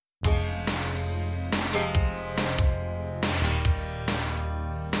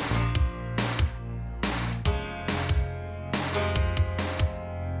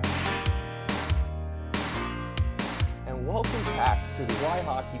to the Why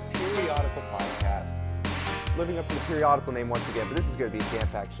Hockey Periodical Podcast. Living up to the periodical name once again, but this is going to be a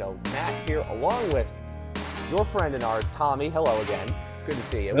jam-packed show. Matt here, along with your friend and ours, Tommy. Hello again. Good to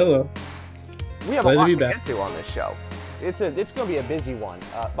see you. Hello. We have a lot to get to on this show. It's going to be a busy one.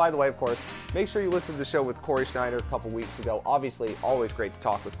 By the way, of course, make sure you listen to the show with Corey Schneider a couple weeks ago. Obviously, always great to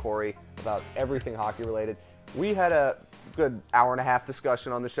talk with Corey about everything hockey-related. We had a good hour-and-a-half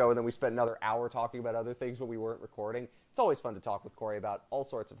discussion on the show, and then we spent another hour talking about other things when we weren't recording. It's always fun to talk with Corey about all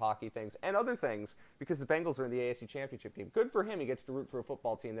sorts of hockey things and other things because the Bengals are in the AFC Championship game. Good for him. He gets to root for a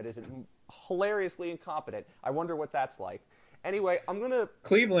football team that isn't hilariously incompetent. I wonder what that's like. Anyway, I'm going to...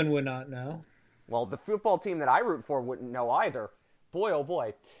 Cleveland would not know. Well, the football team that I root for wouldn't know either. Boy, oh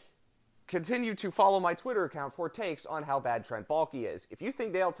boy. Continue to follow my Twitter account for takes on how bad Trent Baalke is. If you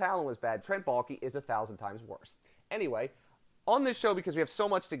think Dale Talon was bad, Trent Baalke is 1,000 times worse. Anyway, on this show, because we have so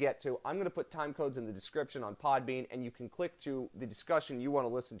much to get to, I'm going to put time codes in the description on Podbean, and you can click to the discussion you want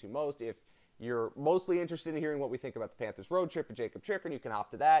to listen to most. If you're mostly interested in hearing what we think about the Panthers road trip and Jacob Chickern, you can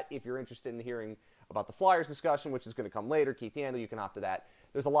opt to that. If you're interested in hearing about the Flyers discussion, which is going to come later, Keith Yandel, you can opt to that.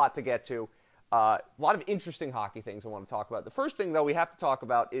 There's a lot to get to. A lot of interesting hockey things I want to talk about. The first thing, though, we have to talk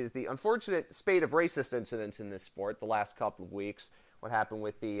about is the unfortunate spate of racist incidents in this sport the last couple of weeks. What happened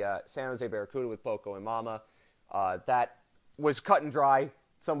with the San Jose Barracuda with Poco and Mama. That was cut and dry.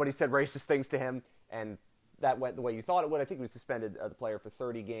 Somebody said racist things to him, and that went the way you thought it would. I think he was suspended, the player, for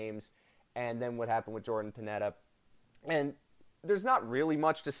 30 games. And then what happened with Jordan Panetta. And there's not really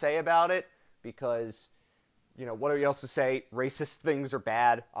much to say about it because... You know, what are you else to say? Racist things are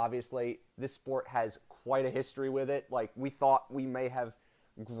bad, obviously. This sport has quite a history with it. Like, we thought we may have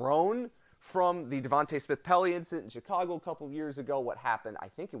grown from the Devontae Smith-Pelly incident in Chicago a couple of years ago. What happened, I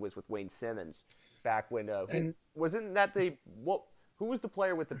think it was with Wayne Simmons back when... wasn't that who was the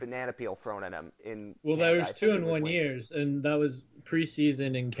player with the banana peel thrown at him in Canada? There was 2 in 1 years, and that was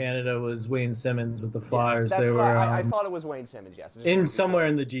preseason in Canada was Wayne Simmons with the Flyers. Yes, I thought it was Wayne Simmons, yes. Somewhere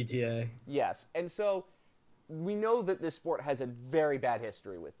in the GTA. Yes, and so... We know that this sport has a very bad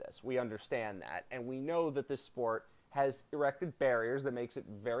history with this. We understand that. And we know that this sport has erected barriers that makes it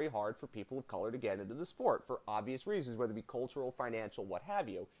very hard for people of color to get into the sport for obvious reasons, whether it be cultural, financial, what have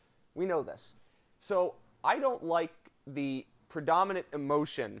you. We know this. So I don't like the predominant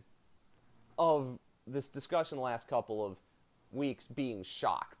emotion of this discussion the last couple of weeks being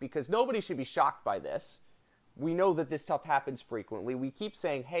shock, because nobody should be shocked by this. We know that this stuff happens frequently. We keep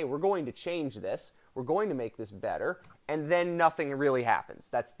saying, hey, we're going to change this. We're going to make this better, and then nothing really happens.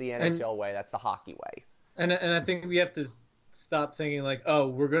 That's the NHL way. That's the hockey way. And I think we have to stop thinking like, oh,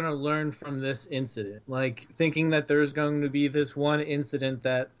 we're going to learn from this incident. Like thinking that there's going to be this one incident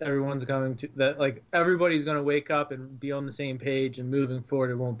that everybody's going to wake up and be on the same page, and moving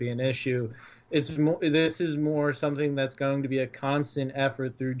forward it won't be an issue. This is more something that's going to be a constant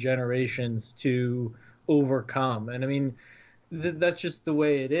effort through generations to overcome. And I mean, that's just the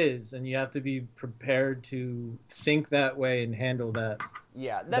way it is, and you have to be prepared to think that way and handle that.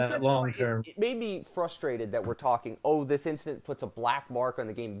 Yeah, that's long term. It made me frustrated that we're talking, oh, this incident puts a black mark on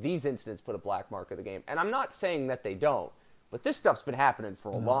the game. These incidents put a black mark on the game. And I'm not saying that they don't, but this stuff's been happening for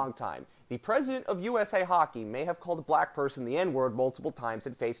a long time. The president of USA Hockey may have called a black person the N-word multiple times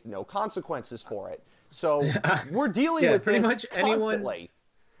and faced no consequences for it. So we're dealing with pretty this much constantly.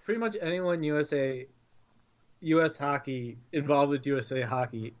 Pretty much anyone U.S. hockey, involved with USA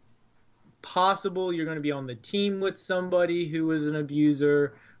Hockey, possible you're going to be on the team with somebody who was an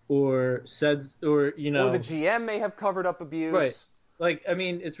abuser or the GM may have covered up abuse. Right. Like, I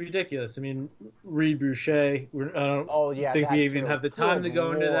mean, it's ridiculous. I mean, Reed Boucher, I don't think we even have the time to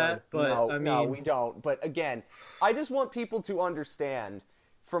go into that. But no, we don't. But again, I just want people to understand,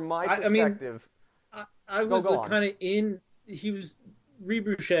 from my perspective. I was kind of in. Reed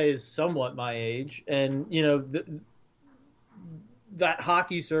Boucher is somewhat my age, and that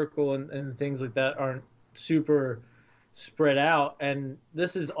hockey circle and things like that aren't super spread out, and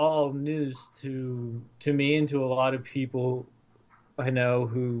this is all news to me and to a lot of people I know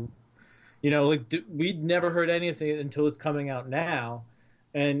who, we'd never heard anything until it's coming out now,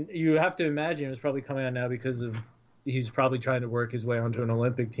 and you have to imagine it was probably coming out now because of he's probably trying to work his way onto an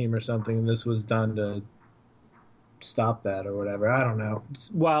Olympic team or something, and this was done to stop that or whatever. I don't know.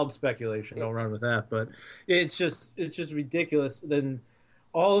 It's wild speculation. Don't run with that. But it's just ridiculous. Then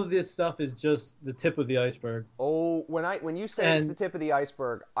all of this stuff is just the tip of the iceberg. Oh, when you say it's the tip of the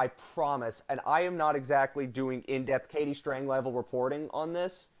iceberg, I promise, and I am not exactly doing in-depth Katie Strang level reporting on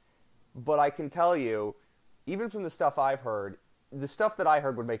this, but I can tell you, even from the stuff I've heard, the stuff that I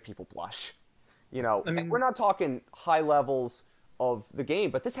heard would make people blush. We're not talking high levels of the game,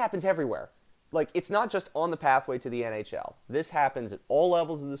 but this happens everywhere. like, it's not just on the pathway to the NHL. This happens at all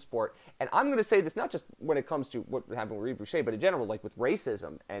levels of the sport. And I'm going to say this not just when it comes to what happened with Reed Boucher, but in general, like with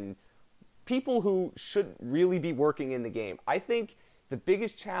racism and people who shouldn't really be working in the game. I think the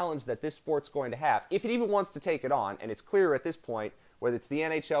biggest challenge that this sport's going to have, if it even wants to take it on, and it's clear at this point, whether it's the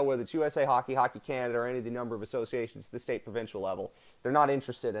NHL, whether it's USA Hockey, Hockey Canada, or any of the number of associations at the state provincial level, they're not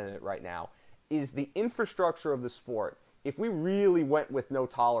interested in it right now, is the infrastructure of the sport. If we really went with no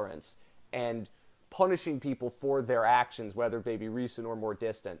tolerance and punishing people for their actions, whether they be recent or more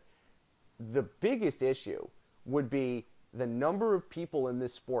distant, the biggest issue would be the number of people in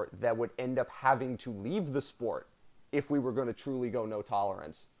this sport that would end up having to leave the sport if we were going to truly go no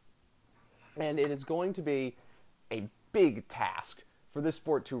tolerance. And it is going to be a big task for this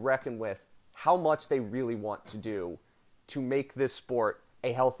sport to reckon with how much they really want to do to make this sport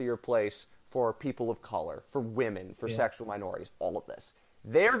a healthier place for people of color, for women, for sexual minorities, all of this.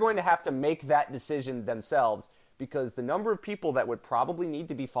 They're going to have to make that decision themselves, because the number of people that would probably need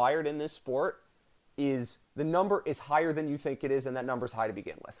to be fired in this sport the number is higher than you think it is, and that number's high to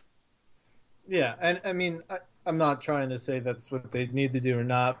begin with. Yeah, and I mean, I'm not trying to say that's what they need to do or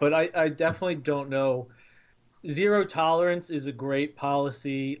not, but I definitely don't know. Zero tolerance is a great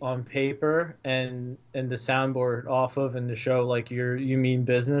policy on paper and the soundboard off of, and to show like you mean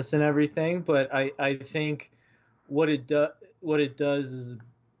business and everything. But I think what it does is,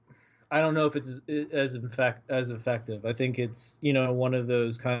 I don't know if it's as effective. I think it's, one of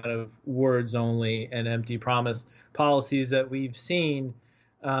those kind of words only and empty promise policies that we've seen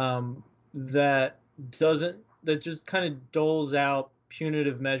that just kind of doles out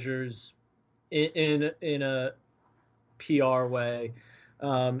punitive measures in a PR way,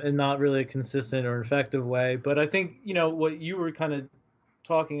 and not really a consistent or effective way. But I think, what you were kind of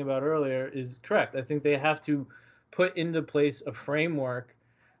talking about earlier is correct. I think they have to put into place a framework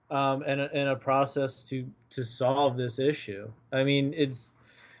and a process to solve this issue. I mean,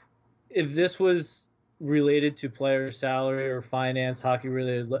 if this was related to player salary or finance, hockey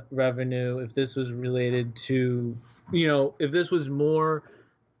related revenue, if this was related to, if this was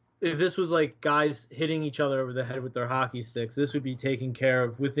like guys hitting each other over the head with their hockey sticks, this would be taken care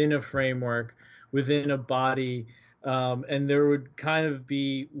of within a framework, within a body, and there would kind of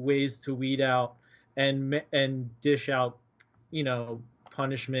be ways to weed out and dish out,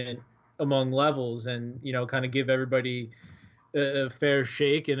 punishment among levels, and kind of give everybody a fair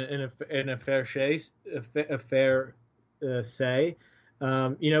shake and a fair say,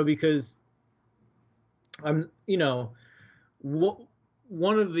 because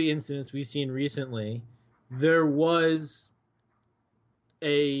one of the incidents we've seen recently, there was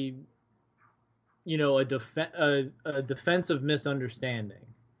a defensive misunderstanding.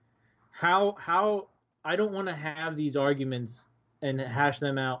 How I don't want to have these arguments and hash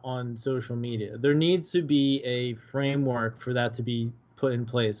them out on social media. There needs to be a framework for that to be put in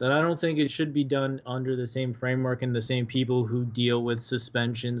place. And I don't think it should be done under the same framework and the same people who deal with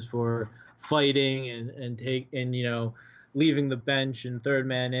suspensions for fighting and leaving the bench and third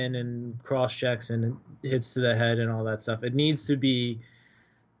man in and cross checks and hits to the head and all that stuff. It needs to be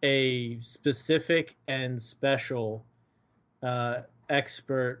a specific and special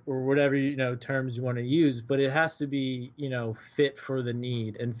expert or whatever terms you want to use, but it has to be fit for the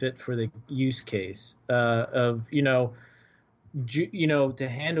need and fit for the use case of to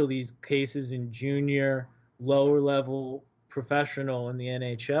handle these cases in junior, lower level, professional in the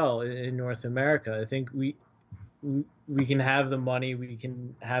NHL in North America. I think we can have the money, we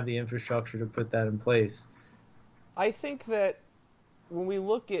can have the infrastructure to put that in place. I think that when we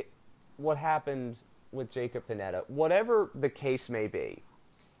look at what happened with Jacob Panetta, whatever the case may be,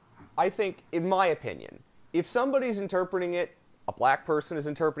 I think, in my opinion, if somebody's interpreting it, a black person is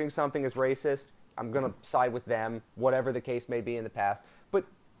interpreting something as racist, I'm going to side with them, whatever the case may be in the past. But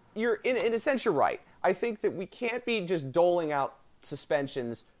you're in a sense, you're right. I think that we can't be just doling out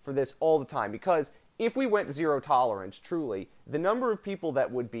suspensions for this all the time, because if we went zero tolerance, truly, the number of people that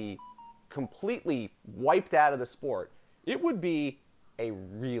would be completely wiped out of the sport, it would be a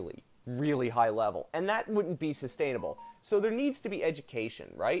really, really high level, and that wouldn't be sustainable. So there needs to be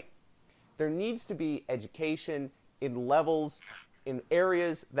education, right? There needs to be education in levels, in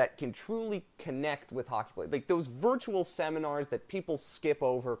areas that can truly connect with hockey players. Like those virtual seminars that people skip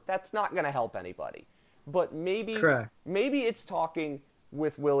over, that's not going to help anybody. But maybe it's talking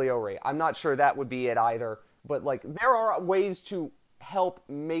with Willie O'Ree. I'm not sure that would be it either, but like there are ways to help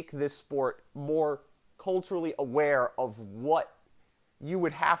make this sport more culturally aware of what you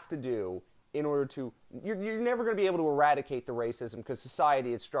would have to do in order to... You're never going to be able to eradicate the racism because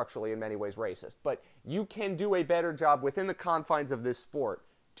society is structurally in many ways racist, but you can do a better job within the confines of this sport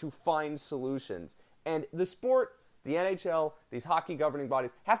to find solutions. And the sport, the NHL, these hockey governing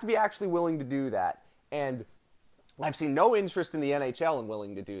bodies have to be actually willing to do that. And I've seen no interest in the NHL in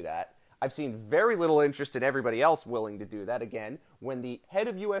willing to do that. I've seen very little interest in everybody else willing to do that. Again, when the head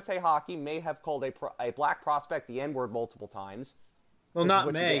of USA Hockey may have called a black prospect the N-word multiple times. Well,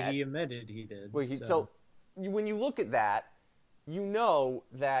 not may. He admitted he did. Well, so when you look at that, you know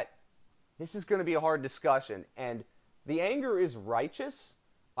that this is going to be a hard discussion. And the anger is righteous.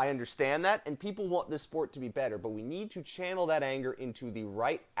 I understand that. And people want this sport to be better. But we need to channel that anger into the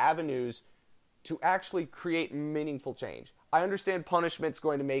right avenues to actually create meaningful change. I understand punishment's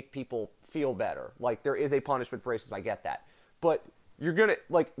going to make people feel better. Like, there is a punishment for racism. I get that. But we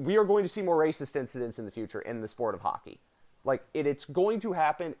are going to see more racist incidents in the future in the sport of hockey. Like, it's going to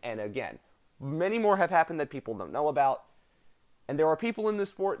happen, and again, many more have happened that people don't know about. And there are people in this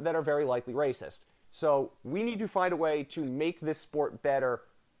sport that are very likely racist. So we need to find a way to make this sport better,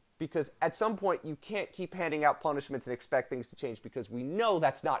 because at some point you can't keep handing out punishments and expect things to change, because we know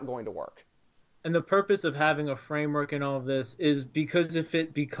that's not going to work. And the purpose of having a framework in all of this is because if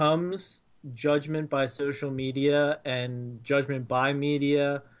it becomes judgment by social media and judgment by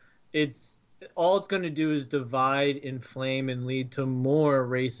media, it's going to do is divide, inflame, and lead to more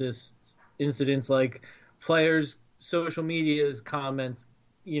racist incidents, like players' social media's comments,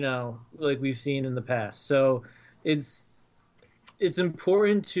 like we've seen in the past. So it's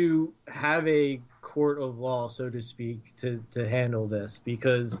important to have a court of law, so to speak, to handle this,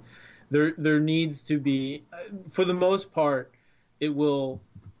 because there needs to be, for the most part, it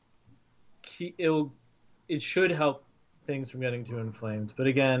should help things from getting too inflamed. But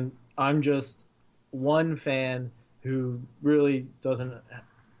again, I'm just one fan who really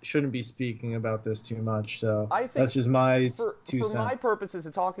shouldn't be speaking about this too much. So I think that's just my 2 cents. For my purposes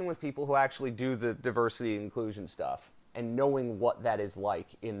of talking with people who actually do the diversity and inclusion stuff and knowing what that is like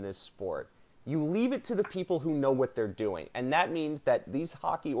in this sport, you leave it to the people who know what they're doing. And that means that these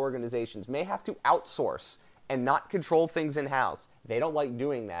hockey organizations may have to outsource and not control things in-house. They don't like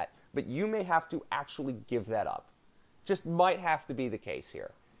doing that, but you may have to actually give that up. Just might have to be the case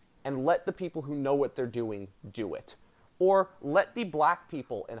here. And let the people who know what they're doing do it. Or let the black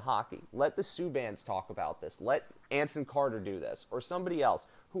people in hockey, let the Subbans talk about this. Let Anson Carter do this, or somebody else.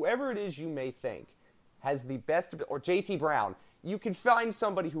 Whoever it is you may think has the best, or JT Brown. You can find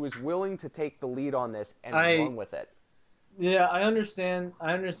somebody who is willing to take the lead on this and run with it. Yeah, I understand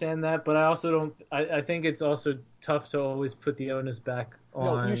that, but I also don't. I think it's also tough to always put the onus back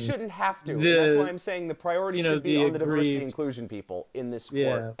on. No, you shouldn't have to. That's why I'm saying the priority should be on the diversity and inclusion people in this sport.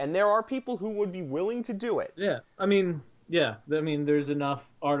 Yeah. And there are people who would be willing to do it. Yeah, I mean, there's enough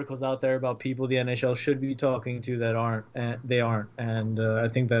articles out there about people the NHL should be talking to that aren't, and they aren't, and I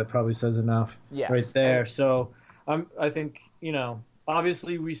think that probably says enough right there. So I think,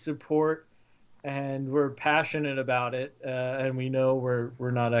 obviously we support and we're passionate about it, and we know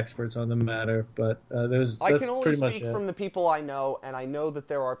we're not experts on the matter, but I can only speak from the people I know, and I know that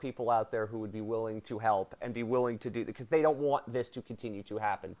there are people out there who would be willing to help and be willing to do, because they don't want this to continue to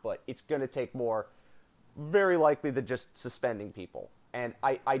happen, but it's going to take more, very likely, than just suspending people. And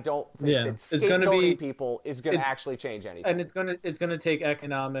I don't think that scapegoating people is going to actually change anything. And it's going to take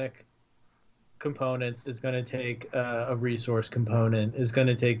economic components. It's going to take a resource component. It's going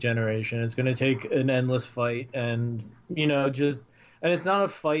to take generation. It's going to take an endless fight, and and it's not a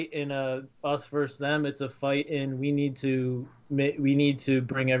fight in a us versus them. It's a fight in we need to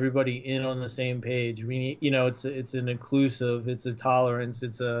bring everybody in on the same page. We need, it's an inclusive, it's a tolerance,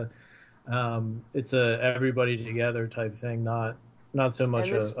 it's a everybody together type thing, not so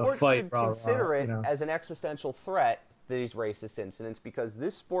much a fight. Should consider it as an existential threat, these racist incidents, because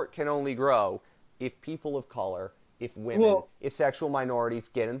this sport can only grow if people of color, if women, if sexual minorities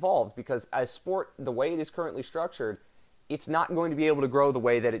get involved. Because as sport, the way it is currently structured, it's not going to be able to grow the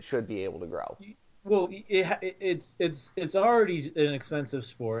way that it should be able to grow. Well, it's already an expensive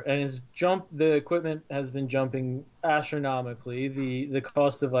sport, and the equipment has been jumping astronomically. The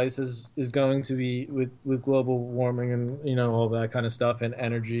cost of ice is going to be, with global warming and all that kind of stuff, and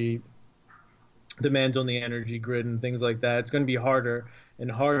energy demands on the energy grid and things like that. It's going to be harder and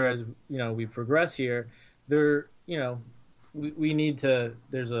harder as we progress here. We need to.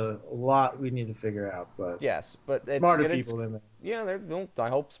 There's a lot we need to figure out, but yes, but smarter people than that. Yeah, I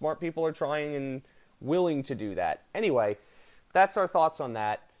hope smart people are trying and willing to do that. Anyway, that's our thoughts on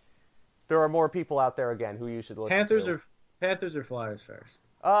that. There are more people out there again who you should listen to. Panthers or Flyers first?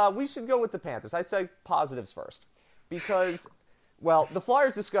 We should go with the Panthers. I'd say positives first, because the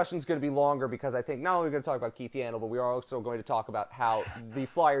Flyers discussion is going to be longer, because I think not only are we going to talk about Keith Yandle, but we are also going to talk about how the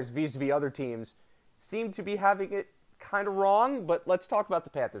Flyers vis-a-vis other teams seem to be having it kind of wrong, but let's talk about the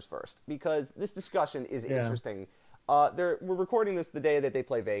Panthers first, because this discussion is interesting. We're recording this the day that they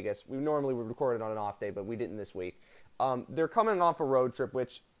play Vegas. We normally would record it on an off day, but we didn't this week. They're coming off a road trip,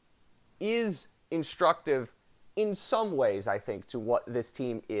 which is instructive in some ways, I think, to what this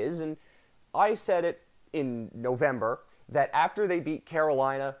team is. And I said it in November that after they beat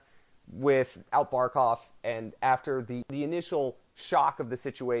Carolina without Barkov, and after the initial shock of the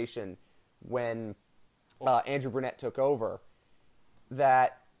situation when Andrew Brunette took over,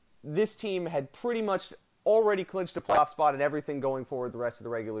 that this team had pretty much already clinched a playoff spot, and everything going forward the rest of the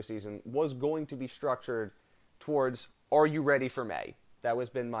regular season was going to be structured towards, are you ready for May? That has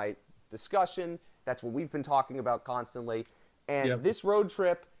been my discussion. That's what we've been talking about constantly. And this road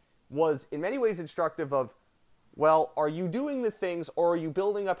trip was in many ways instructive of, well, are you doing the things, or are you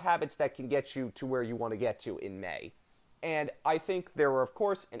building up habits that can get you to where you want to get to in May? And I think there were, of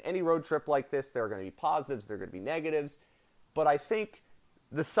course, in any road trip like this, there are going to be positives, there are going to be negatives. But I think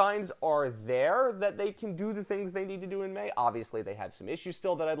the signs are there that they can do the things they need to do in May. Obviously, they have some issues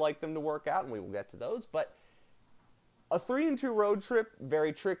still that I'd like them to work out, and we will get to those. But a 3-2 road trip,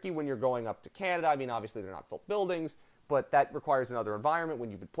 very tricky when you're going up to Canada. I mean, obviously, they're not full buildings, but that requires another environment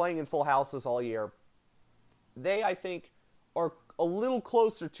when you've been playing in full houses all year. They, I think, are a little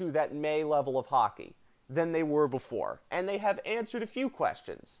closer to that May level of hockey than they were before. And they have answered a few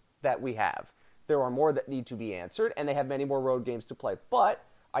questions that we have. There are more that need to be answered, and they have many more road games to play. But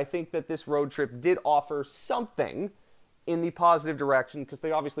I think that this road trip did offer something in the positive direction, because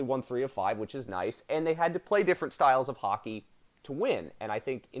they obviously won 3 of 5, which is nice, and they had to play different styles of hockey to win. And I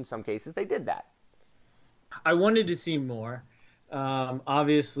think in some cases they did that. I wanted to see more.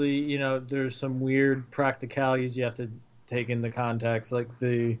 Obviously, there's some weird practicalities you have to take into context, like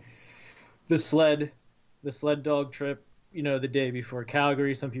the sled dog trip, the day before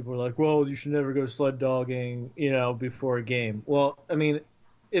Calgary. Some people are like, well, you should never go sled dogging, before a game. Well, I mean,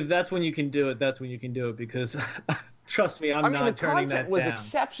 if that's when you can do it, that's when you can do it, because trust me, I'm not turning that down. The content was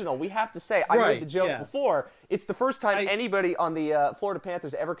exceptional, we have to say. I made the joke before. It's the first time anybody on the Florida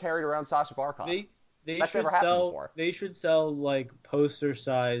Panthers ever carried around Sasha Barkov. They should sell like poster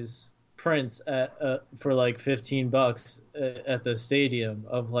size prints for like $15 at the stadium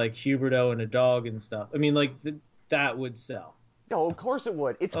of like Huberdeau and a dog and stuff. I mean, like that would sell. No, of course it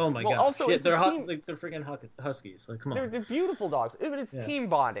would. Oh my god! Also, shit, they're they're freaking huskies. Like, come on. They're beautiful dogs. But it's team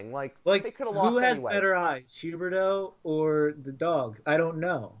bonding. Like they could have lost anyway. Who has better eyes, Huberdeau or the dogs? I don't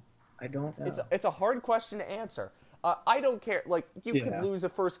know. It's a hard question to answer. I don't care. Like, you could lose a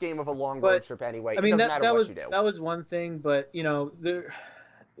first game of a long road trip anyway. I mean, it doesn't matter what you do. That was one thing, but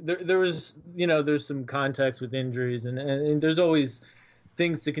there was there's some context with injuries, and there's always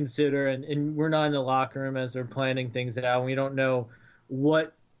things to consider, and we're not in the locker room as they're planning things out, and we don't know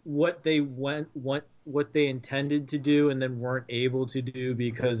what they intended to do and then weren't able to do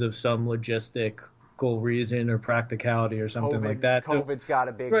because of some logistical reason or practicality or something like that. COVID's got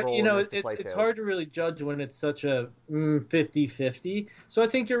a big role in this to play too. It's hard to really judge when it's such a 50-50. So I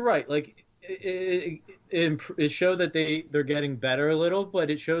think you're right. Like it showed that they're getting better a little,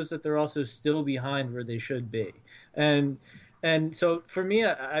 but it shows that they're also still behind where they should be. And so for me,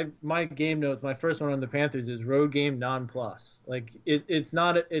 my game notes, my first one on the Panthers is road game non-plus. Like it's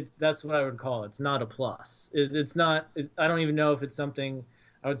not that's what I would call it. It's not a plus. It's not. I don't even know if it's something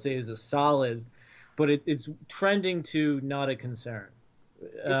I would say is a solid, but it's trending to not a concern.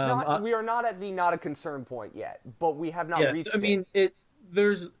 We are not at the not a concern point yet, but we have not reached. I mean,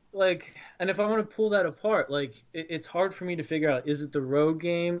 there's like, and if I want to pull that apart, like it's hard for me to figure out, is it the road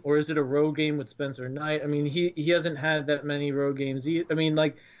game or is it a road game with Spencer Knight? I mean, he hasn't had that many road games. I mean,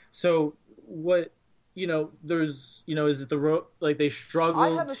 like, so what? There's is it the road? Like they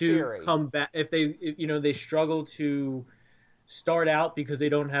struggle to come back if they struggle to start out because they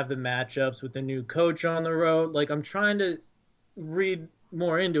don't have the matchups with the new coach on the road. Like, I'm trying to read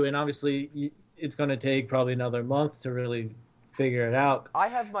more into it, and obviously it's going to take probably another month to really figure it out. I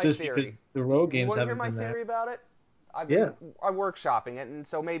have my theory. Because the road games haven't been there. You want to hear my theory about it? I'm workshopping it, and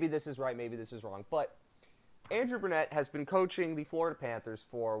so maybe this is right, maybe this is wrong. But Andrew Brunette has been coaching the Florida Panthers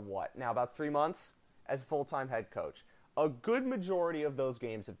for what? Now about 3 months as a full-time head coach. A good majority of those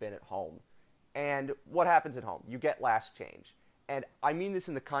games have been at home. And what happens at home? You get last change. And I mean this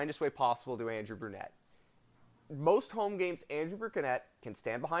in the kindest way possible to Andrew Brunette. Most home games, Andrew Brunette can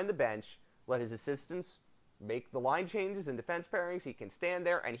stand behind the bench, let his assistants make the line changes and defense pairings. He can stand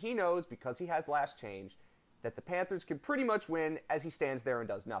there, and he knows, because he has last change, that the Panthers can pretty much win as he stands there and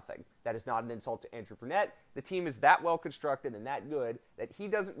does nothing. That is not an insult to Andrew Brunette. The team is that well constructed and that good that he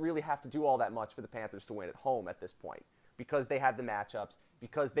doesn't really have to do all that much for the Panthers to win at home at this point, because they have the matchups,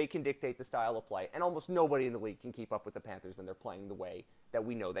 because they can dictate the style of play, and almost nobody in the league can keep up with the Panthers when they're playing the way that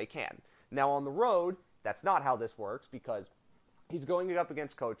we know they can. Now, on the road, that's not how this works, because he's going up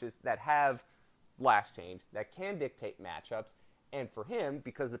against coaches that have last change, that can dictate matchups, and for him,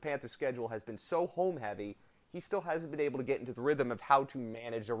 because the Panthers' schedule has been so home-heavy, he still hasn't been able to get into the rhythm of how to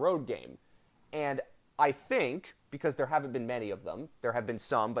manage a road game. And I think, because there haven't been many of them, there have been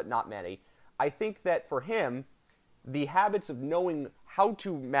some, but not many, I think that for him, the habits of knowing how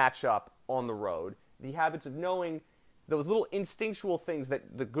to match up on the road, the habits of knowing those little instinctual things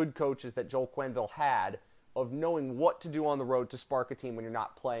that the good coaches that Joel Quenneville had, of knowing what to do on the road to spark a team when you're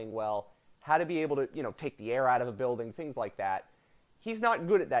not playing well, how to be able to, take the air out of a building, things like that. He's not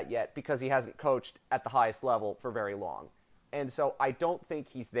good at that yet because he hasn't coached at the highest level for very long. And so I don't think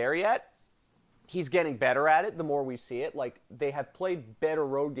he's there yet. He's getting better at it the more we see it. Like, they have played better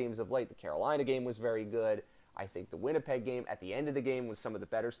road games of late. The Carolina game was very good. I think the Winnipeg game at the end of the game was some of the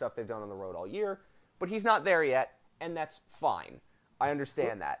better stuff they've done on the road all year. But he's not there yet, and that's fine. I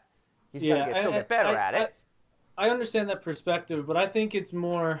understand that. He's got to still get better at it. I understand that perspective, but I think it's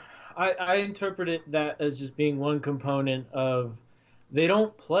more – I interpret it that as just being one component of – they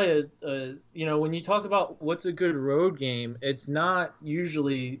don't play when you talk about what's a good road game, it's not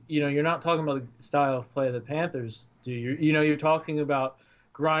usually, you're not talking about the style of play the Panthers do. You're talking about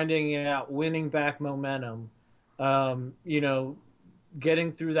grinding it out, winning back momentum, getting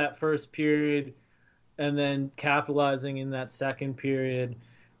through that first period and then capitalizing in that second period,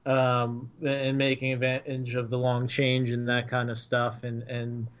 and making advantage of the long change and that kind of stuff,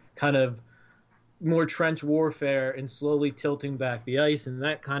 and kind of more trench warfare and slowly tilting back the ice and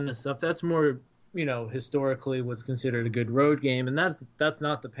that kind of stuff. That's more, historically what's considered a good road game. And that's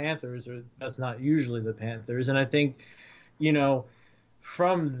not the Panthers, or that's not usually the Panthers. And I think,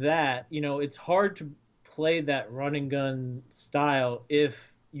 from that, it's hard to play that run and gun style if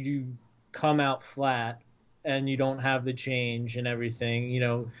you come out flat and you don't have the change and everything.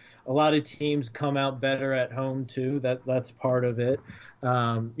 A lot of teams come out better at home too. That's part of it.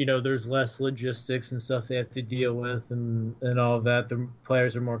 There's less logistics and stuff they have to deal with, and all of that. The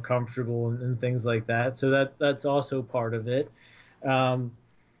players are more comfortable and things like that. So that's also part of it. And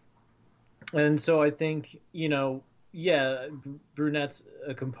so I think, Brunette's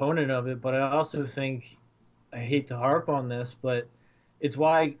a component of it, but I also think, I hate to harp on this, but it's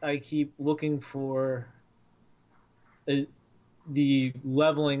why I keep looking for the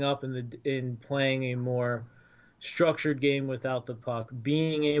leveling up in playing a more structured game without the puck,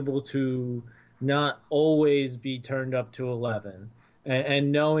 being able to not always be turned up to 11,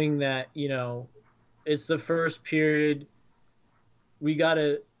 and knowing that it's the first period, we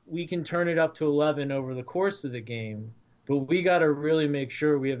can turn it up to 11 over the course of the game, but we got to really make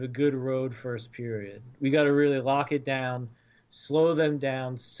sure we have a good road first period. We got to really lock it down, slow them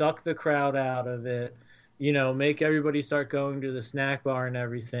down, suck the crowd out of it, make everybody start going to the snack bar and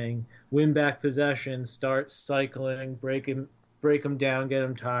everything, win back possession, start cycling, break them down, get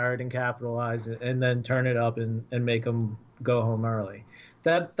them tired, and capitalize it, and then turn it up and make them go home early.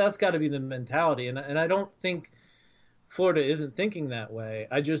 That's got to be the mentality, and I don't think Florida isn't thinking that way.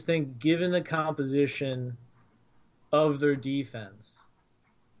 I just think, given the composition of their defense,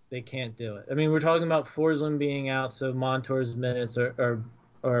 they can't do it. I mean, we're talking about Forsland being out, so Montour's minutes are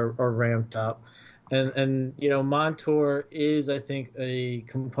ramped up. And Montour is, I think, a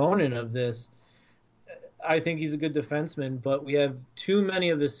component of this. I think he's a good defenseman, but we have too many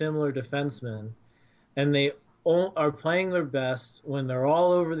of the similar defensemen, and they all are playing their best when they're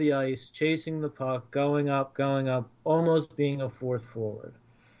all over the ice, chasing the puck, going up, almost being a fourth forward.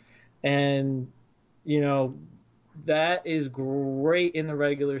 And, that is great in the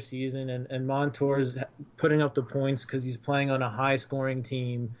regular season, and Montour's putting up the points because he's playing on a high-scoring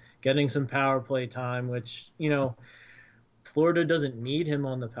team, getting some power play time, which, Florida doesn't need him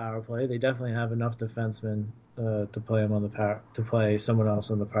on the power play. They definitely have enough defensemen to play him on to play someone else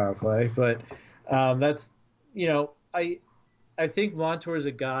on the power play. But that's, I think Montour is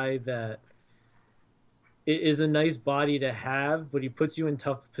a guy that is a nice body to have, but he puts you in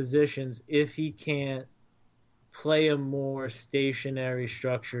tough positions if he can't play a more stationary,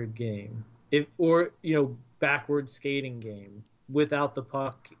 structured game, or backward skating game without the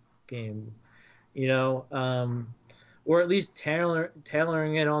puck game, or at least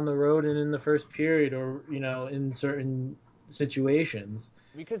tailoring it on the road and in the first period, or in certain situations.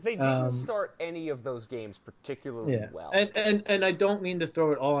 Because they didn't start any of those games particularly well. And I don't mean to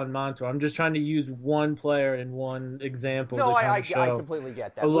throw it all on Montour. I'm just trying to use one player and one example. No, to I show completely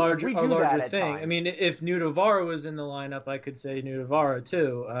get that. A larger that thing. I mean, if Nudavara was in the lineup, I could say Nudavara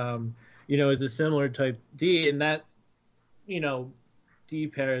too. Is a similar type D, and that D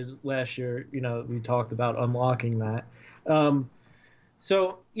pairs last year. We talked about unlocking that.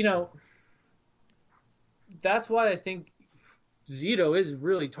 So that's why I think Zito is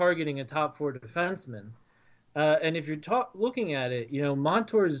really targeting a top four defenseman. And if you're looking at it,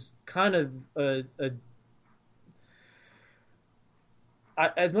 Montour's kind of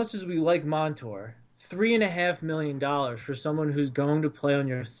as much as we like Montour, $3.5 million for someone who's going to play on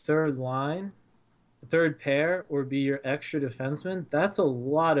your third line, third pair, or be your extra defenseman. That's a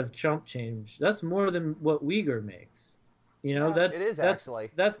lot of chump change. That's more than what Uyghur makes. It is actually.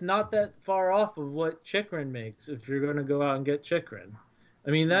 That's not that far off of what Chychrun makes if you're going to go out and get Chychrun.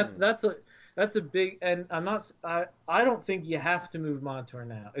 I mean, that's a big, and I don't think you have to move Montour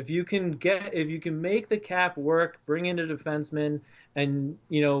now. If you can make the cap work, bring in a defenseman, and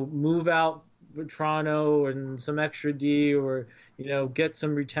move out Toronto and some extra D, or get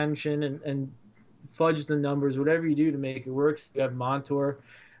some retention and fudge the numbers, whatever you do to make it work. So you have Montour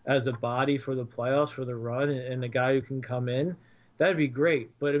as a body for the playoffs, for the run, and a guy who can come in. That'd be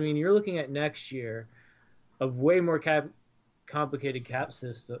great. But I mean, you're looking at next year of way more complicated cap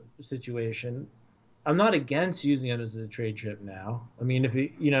situation. I'm not against using it as a trade chip now. I mean, if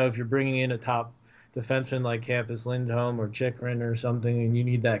you're bringing in a top defenseman like Hampus Lindholm or Chychrun or something, and you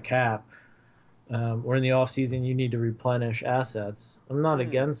need that cap, or in the offseason you need to replenish assets, I'm not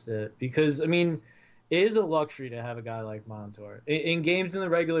against it, because I mean, it is a luxury to have a guy like Montour. In games in the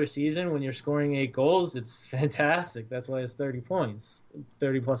regular season, when you're scoring 8 goals, it's fantastic. That's why it's 30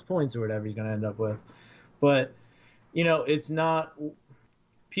 plus points or whatever he's going to end up with. But it's not.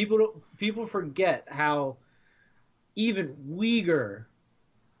 People forget how even Uyghur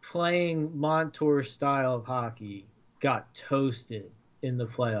playing Montour's style of hockey got toasted in the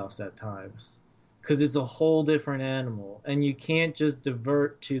playoffs at times, because it's a whole different animal, and you can't just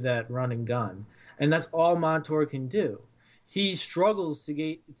divert to that run and gun, and that's all Montour can do. He struggles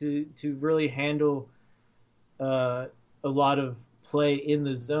to really handle a lot of play in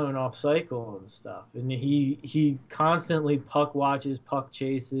the zone off cycle and stuff, and he constantly puck watches, puck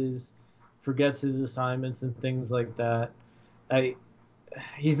chases, forgets his assignments and things like that.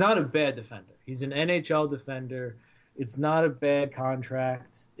 He's not a bad defender. He's an NHL defender. It's not a bad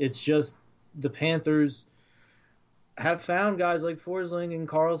contract. It's just the Panthers have found guys like Forsling and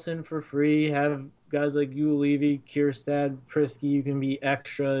Carlson for free, have guys like Ulevi, Kierstad, Prisky, you can be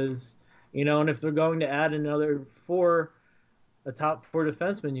extras, and if they're going to add another a top four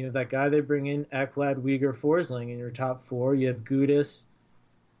defenseman, you have that guy they bring in, Ekblad, Uyghur, Forsling in your top four. You have Gudis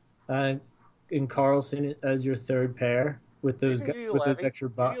and Carlson as your third pair with those extra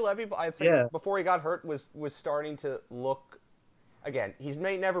bucks. Levy, I think before he got hurt, was starting to look. Again, he's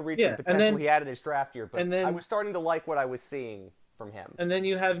may never reach the potential he had in his draft year, but I was starting to like what I was seeing from him. And then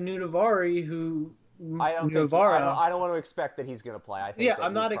you have Nunavari, who I don't want to expect that he's going to play. I think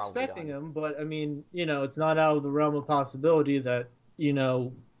I'm not expecting him, but I mean, it's not out of the realm of possibility that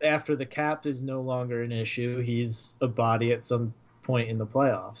after the cap is no longer an issue, he's a body at some point in the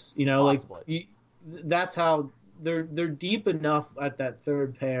playoffs. That's how they're deep enough at that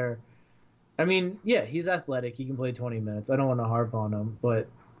third pair. I mean, yeah, he's athletic. He can play 20 minutes. I don't want to harp on him, but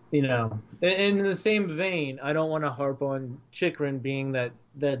in the same vein, I don't want to harp on Chychrun being that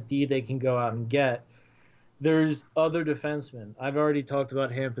D they can go out and get. There's other defensemen. I've already talked about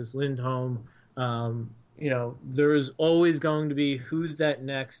Hampus Lindholm. There's always going to be who's that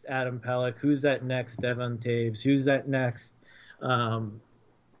next Adam Pelech, who's that next Devon Taves, who's that next,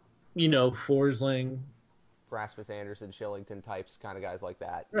 Forsling. Rasmus Anderson, Shillington types, kind of guys like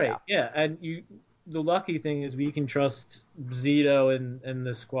that. Right, yeah. And the lucky thing is we can trust Zito and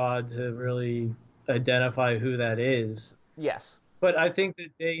the squad to really identify who that is. Yes. But I think that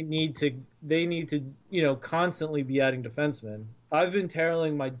they need to constantly be adding defensemen. I've been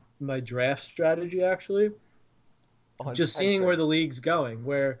tailoring my draft strategy, actually. Just seeing where the league's going.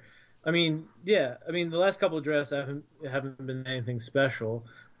 The last couple of drafts haven't been anything special,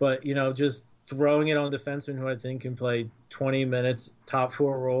 but just throwing it on defensemen who I think can play 20 minutes, top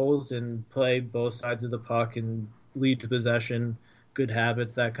four roles, and play both sides of the puck and lead to possession, good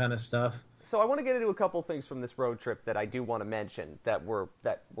habits, that kind of stuff. So I want to get into a couple things from this road trip that I do want to mention that were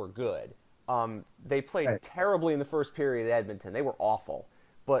good. They played terribly in the first period at Edmonton. They were awful,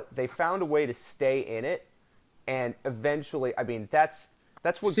 but they found a way to stay in it, and eventually, I mean, that's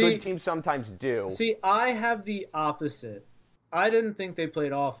what good teams sometimes do. See, I have the opposite. I didn't think they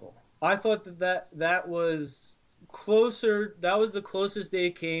played awful. I thought that was closer. That was the closest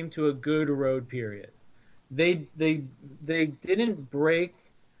they came to a good road period. They didn't break.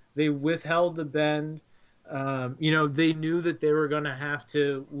 They withheld the bend. They knew that they were going to have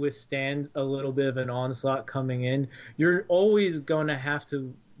to withstand a little bit of an onslaught coming in. You're always going to have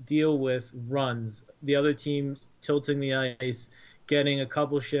to deal with runs. The other team tilting the ice, getting a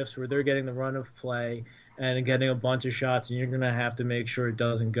couple shifts where they're getting the run of play and getting a bunch of shots, and you're going to have to make sure it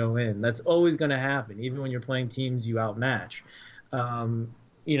doesn't go in. That's always going to happen, even when you're playing teams you outmatch.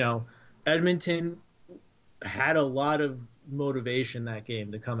 Edmonton had a lot of motivation that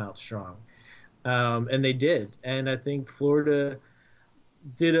game to come out strong. And they did. And I think Florida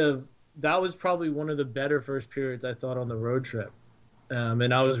that was probably one of the better first periods I thought on the road trip.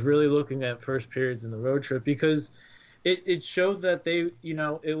 And I was really looking at first periods in the road trip because it showed that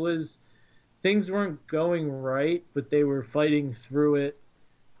things weren't going right, but they were fighting through it.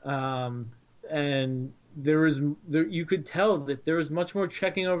 And you could tell that there was much more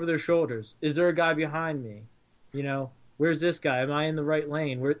checking over their shoulders. Is there a guy behind me? Where's this guy? Am I in the right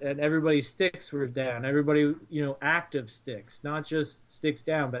lane? And everybody's sticks were down. Everybody, active sticks, not just sticks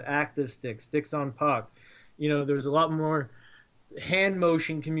down, but active sticks on puck. There's a lot more hand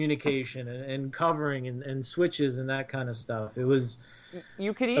motion communication and covering and switches and that kind of stuff. It was.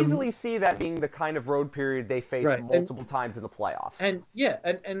 You could easily see that being the kind of road period they faced multiple times in the playoffs. And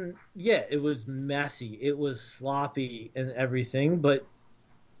it was messy. It was sloppy and everything, but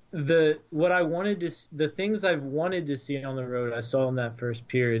the things I've wanted to see on the road I saw in that first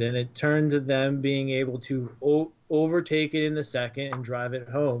period, and it turned to them being able to overtake it in the second and drive it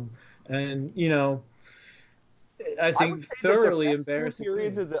home. And I think thoroughly embarrassing. The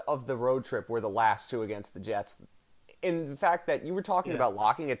periods of the road trip were the last two against the Jets. In the fact that you were talking about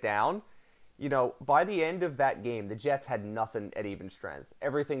locking it down, by the end of that game, the Jets had nothing at even strength.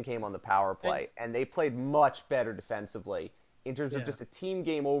 Everything came on the power play, and they played much better defensively in terms of just a team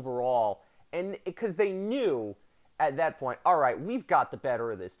game overall. And because they knew at that point, all right, we've got the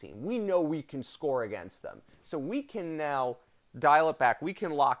better of this team. We know we can score against them. So we can now dial it back, we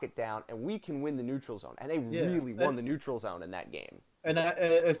can lock it down, and we can win the neutral zone. And they really won the neutral zone in that game. And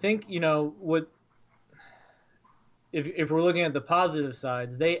I think, if we're looking at the positive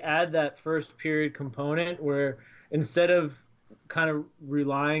sides, they add that first period component where instead of kind of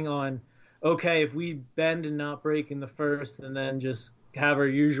relying on, okay, if we bend and not break in the first and then just have our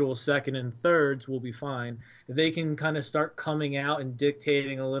usual second and thirds, we'll be fine. If they can kind of start coming out and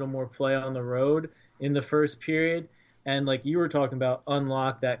dictating a little more play on the road in the first period, and like you were talking about,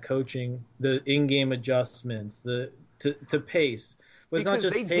 unlock that coaching, the in-game adjustments, to pace. But it's not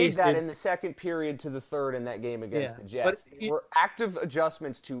just they pace, did that in the second period to the third in that game against the Jets. They were active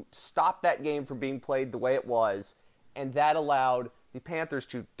adjustments to stop that game from being played the way it was, and that allowed the Panthers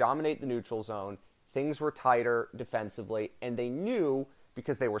to dominate the neutral zone. Things were tighter defensively, and they knew,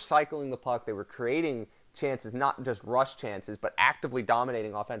 because they were cycling the puck, they were creating chances, not just rush chances, but actively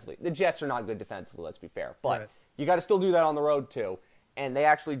dominating offensively. The Jets are not good defensively, let's be fair, but you got to still do that on the road too, and they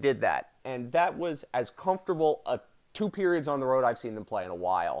actually did that. And that was as comfortable a 2 periods on the road I've seen them play in a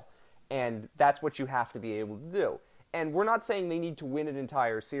while, and that's what you have to be able to do. And we're not saying they need to win an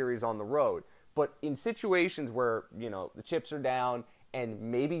entire series on the road, but in situations where, the chips are down and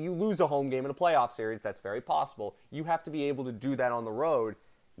maybe you lose a home game in a playoff series, that's very possible, you have to be able to do that on the road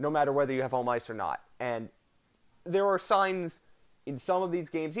no matter whether you have home ice or not. And there are signs in some of these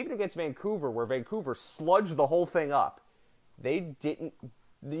games, even against Vancouver, where Vancouver sludged the whole thing up. They didn't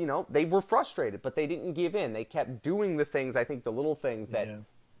they were frustrated, but they didn't give in. They kept doing the things, I think the little things that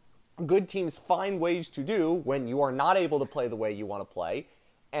good teams find ways to do when you are not able to play the way you want to play.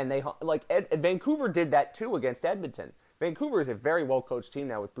 And Vancouver did that too against Edmonton. Vancouver is a very well-coached team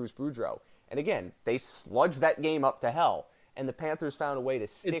now with Bruce Boudreau. And again, they sludged that game up to hell. And the Panthers found a way to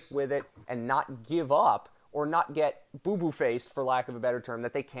stick with it and not give up or not get boo-boo-faced, for lack of a better term,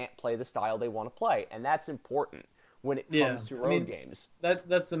 that they can't play the style they want to play. And that's important when it comes to road games.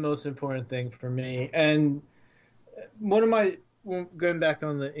 That's the most important thing for me. And going back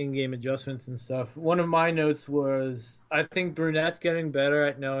on the in-game adjustments and stuff, one of my notes was, I think Brunette's getting better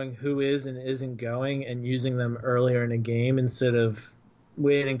at knowing who is and isn't going and using them earlier in a game instead of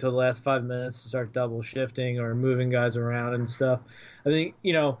waiting till the last 5 minutes to start double shifting or moving guys around and stuff. I think,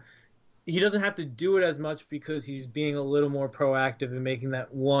 he doesn't have to do it as much because he's being a little more proactive and making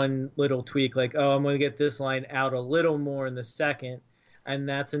that one little tweak, like, oh, I'm going to get this line out a little more in the second, and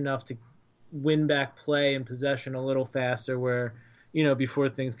that's enough to win back play and possession a little faster where, before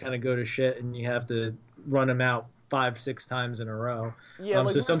things kind of go to shit and you have to run them out 5-6 times in a row. Yeah,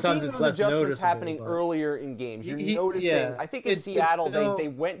 so sometimes it's less noticeable. Happening earlier in games. You're noticing. I think in Seattle they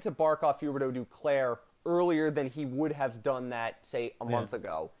went to Barkov, Huberdeau, Duclair earlier than he would have done that, say, a month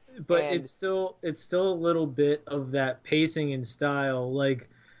ago. But it's still a little bit of that pacing and style. Like,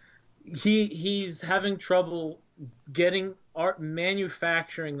 he's having trouble getting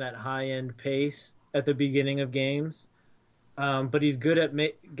manufacturing that high end pace at the beginning of games. But he's good at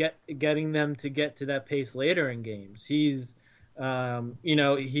getting them to get to that pace later in games. He's at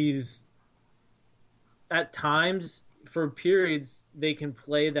times for periods they can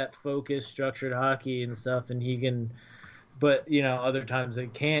play that focused, structured hockey and stuff, and he can. But other times they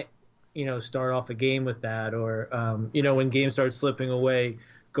can't. Start off a game with that, or when games start slipping away,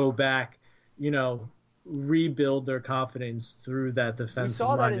 go back. Rebuild their confidence through that defensive. We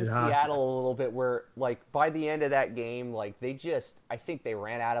saw that in hockey. Seattle a little bit, where by the end of that game, I think they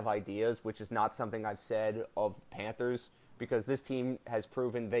ran out of ideas, which is not something I've said of the Panthers, because this team has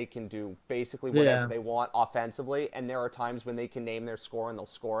proven they can do basically whatever they want offensively, and there are times when they can name their score and they'll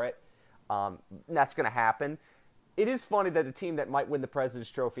score it. And that's going to happen. It is funny that a team that might win the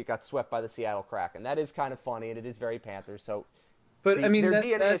President's Trophy got swept by the Seattle Kraken. That is kind of funny, and it is very Panthers. So, but their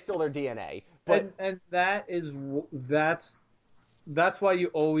DNA is still their DNA. But and that's why you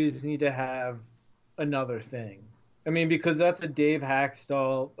always need to have another thing. Because that's a Dave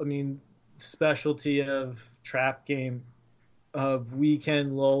Hackstall. Specialty of trap game. We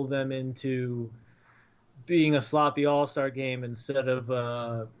can lull them into being a sloppy all-star game instead of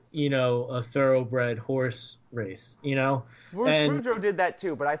a thoroughbred horse race. Boudreaux did that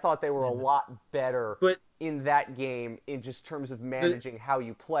too, but I thought they were a lot better in that game in just terms of managing how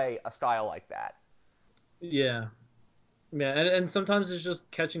you play a style like that. Yeah, and sometimes it's just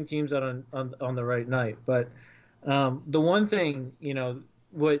catching teams out on the right night. But the one thing,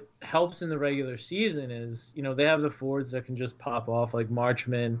 what helps in the regular season is, they have the forwards that can just pop off, like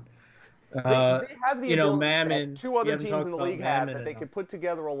Marchment. They have the ability Mammon. Two other teams in the league have that they could put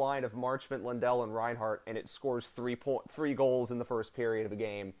together a line of Marchment, Lundell, and Reinhart, and it scores 3 goals in the first period of a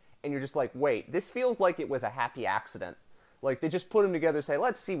game. And you're just like, wait, this feels like it was a happy accident. Like, they just put them together and say,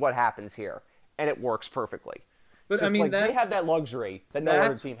 let's see what happens here. And it works perftly. But they have that luxury that no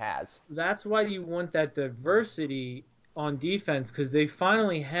other team has. That's why you want that diversity on defense, because they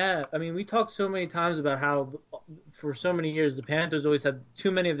finally have. We talked so many times about how for so many years the Panthers always had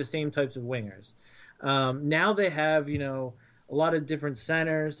too many of the same types of wingers. Now they have a lot of different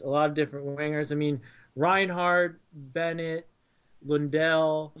centers, a lot of different wingers. Reinhart, Bennett,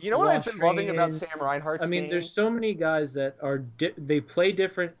 Lundell. You know what I've been loving about Sam Reinhart's game? There's so many guys that are they play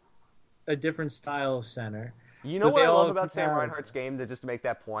a different style of center. You know what I love about Sam Reinhart's game, just to make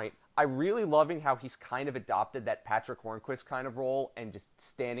that point? I'm really loving how he's kind of adopted that Patrick Hornquist kind of role and just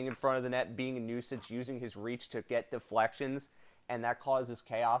standing in front of the net, being a nuisance, using his reach to get deflections, and that causes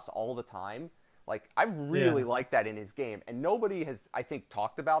chaos all the time. I really like that in his game, and nobody has, I think,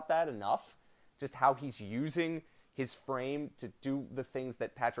 talked about that enough, just how he's using his frame to do the things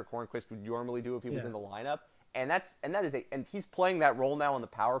that Patrick Hornquist would normally do if he was in the lineup. And he's playing that role now on the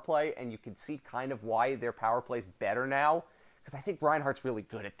power play, and you can see kind of why their power play is better now, because I think Reinhardt's really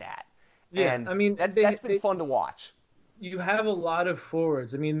good at that. Yeah, and that's been fun to watch. You have a lot of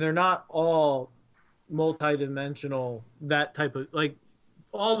forwards. They're not all multi-dimensional. That type of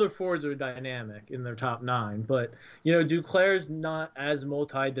all their forwards are dynamic in their top 9, but Duclair's not as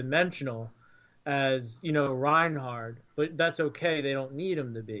multi-dimensional as Reinhart, but that's okay. They don't need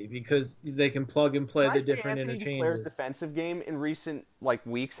him to be, because they can plug and play the different interchanges. Duclair's defensive game in recent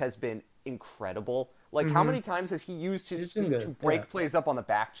weeks has been incredible. How many times has he used his speed to break plays up on the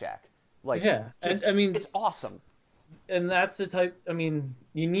back check? It's awesome. And that's the type. You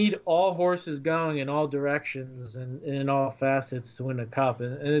need all horses going in all directions and in all facets to win a cup,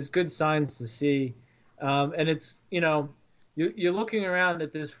 and it's good signs to see. And it's you're looking around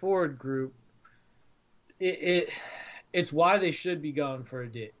at this forward group. It's why they should be going for a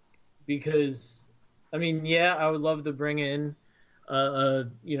D, because I would love to bring in if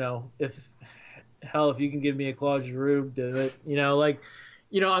you can give me a Claude Giroux, do it.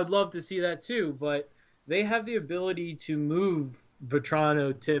 I'd love to see that too, but they have the ability to move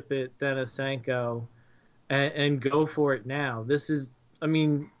Vetrano, Tippett, Denisenko, and go for it now. This is,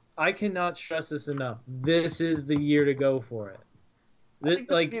 I cannot stress this enough. This is the year to go for it. I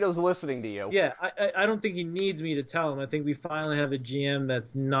think Vito's listening to you. Yeah, I don't think he needs me to tell him. I think we finally have a GM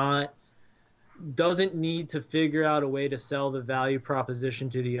that's doesn't need to figure out a way to sell the value proposition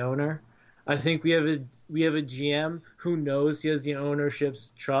to the owner. I think we have a GM who knows he has the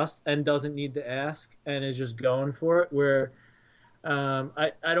ownership's trust and doesn't need to ask and is just going for it. Where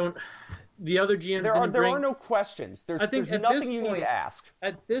I don't. The other GMs there are no questions. There's nothing you need to ask.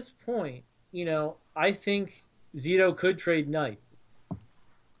 At this point, I think Zito could trade Knight.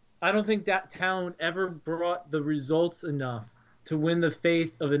 I don't think that town ever brought the results enough to win the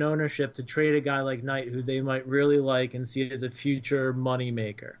faith of an ownership to trade a guy like Knight, who they might really like and see as a future money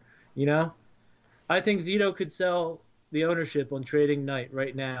maker. You know, I think Zito could sell the ownership on trading Knight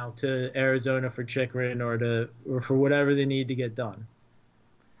right now to Arizona for Chikrin or for whatever they need to get done.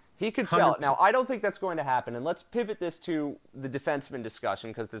 He could sell it. Now, 100%. I don't think that's going to happen, and let's pivot this to the defenseman discussion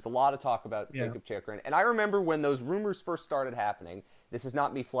because there's a lot of talk about Yeah. Jacob Chikrin. And I remember when those rumors first started happening. This is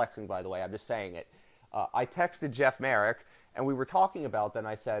not me flexing, by the way. I'm just saying it. I texted Jeff Merrick, and we were talking about that, and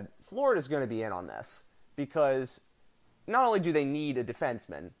I said, Florida's going to be in on this because not only do they need a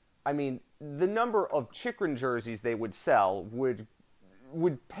defenseman, I mean, the number of Chikrin jerseys they would sell would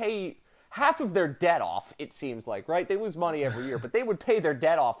pay half of their debt off, it seems like, right? They lose money every year, but they would pay their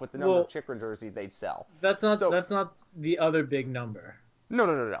debt off with the number of Chikrin jerseys they'd sell. That's not the other big number.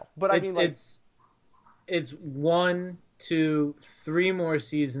 No. But I mean, like, it's 1, 2, 3 more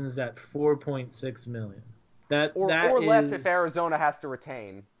seasons at 4.6 million. Or less if Arizona has to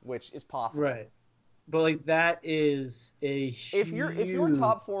retain, which is possible. Right. But like that is a If your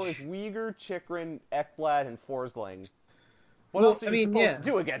top four is Uyghur, Chikrin, Ekblad, and Forsling, what else are you supposed to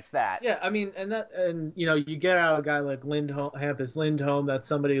do against that? Yeah, I mean, and you know, you get out a guy like Hampus Lindholm, that's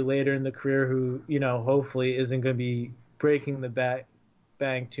somebody later in the career who, you know, hopefully isn't going to be breaking the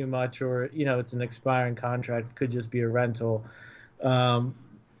bank too much, or, you know, it's an expiring contract, could just be a rental.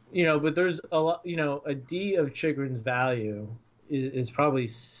 You know, but there's a lot, you know, a D of Chikrin's value is probably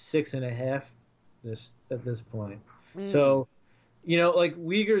 6.5 at this point. So, you know, like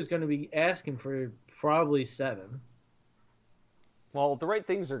Uyghur is going to be asking for probably 7. Well, the right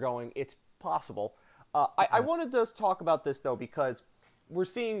things are going. It's possible. I wanted to talk about this though because we're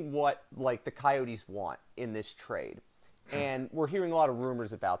seeing what like the Coyotes want in this trade, and we're hearing a lot of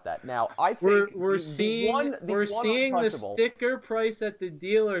rumors about that. Now, I think we're seeing the sticker price at the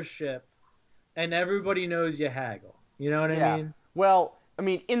dealership, and everybody knows you haggle. You know what I mean? Well, I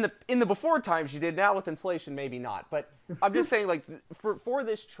mean, in the before times you did. Now with inflation, maybe not. But I'm just saying, like, for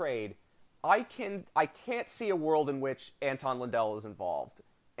this trade, I can't see a world in which Anton Lundell is involved.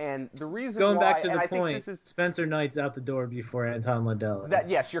 And the reason going why, back to and the I point, think this is, Spencer Knight's out the door before Anton Lundell is.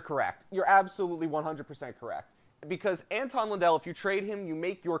 Yes, you're correct. You're absolutely 100% correct. Because Anton Lundell, if you trade him, you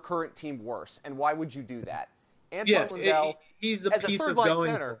make your current team worse. And why would you do that? Anton Lundell, he's a as piece a of third-line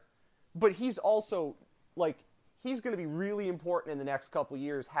going. center, but he's also, like, he's going to be really important in the next couple of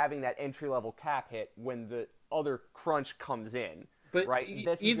years having that entry-level cap hit when the other crunch comes in. But right?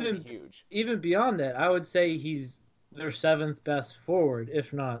 This is going to be huge. Even beyond that, I would say he's their 7th best forward,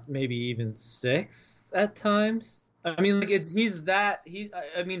 if not maybe even 6th at times. I mean, like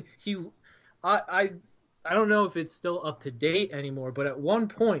I don't know if it's still up to date anymore, but at one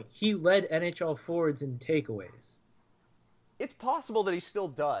point he led NHL forwards in takeaways. It's possible that he still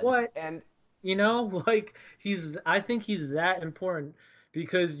does. What? And you know, like I think he's that important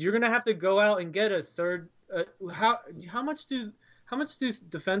because you're gonna have to go out and get a third. How much do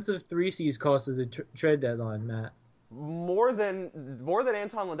defensive 3Cs cost at the trade deadline, Matt? More than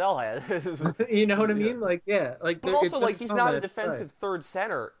Anton Lundell has. You know what I mean? Like, yeah, like. But also, like, he's not a defensive third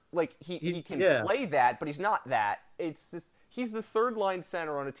center. Like, he can play that, but he's not that. It's just he's the third line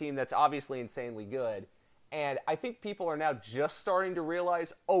center on a team that's obviously insanely good. And I think people are now just starting to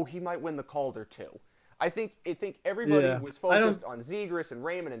realize, oh, he might win the Calder too. I think everybody was focused on Zegras and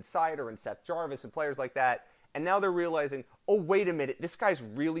Raymond and Seider and Seth Jarvis and players like that. And now they're realizing, oh, wait a minute, this guy's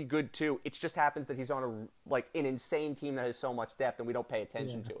really good too. It just happens that he's on an insane team that has so much depth, and we don't pay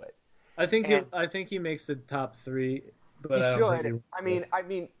attention to it. I think he makes the top 3. But he should. I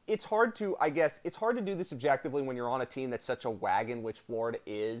mean, it's hard to do this objectively when you're on a team that's such a wagon, which Florida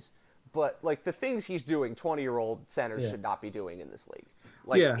is. But like the things he's doing, 20-year-old centers should not be doing in this league.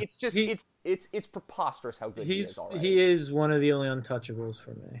 Like it's just it's preposterous how good he is already. He is one of the only untouchables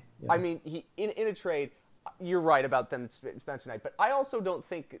for me. Yeah. I mean, he in a trade. You're right about them, Spencer Knight, but I also don't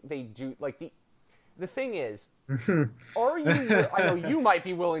think they do. Like the thing is, are you? I know you might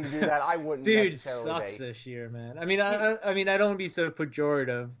be willing to do that. I wouldn't. Dude necessarily sucks this year, man. I mean, I mean, I don't want to be so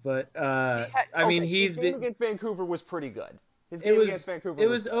pejorative, but I mean, his game against Vancouver was pretty good. His game against Vancouver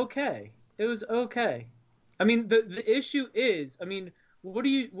was okay. It was okay. I mean, the issue is, I mean, what do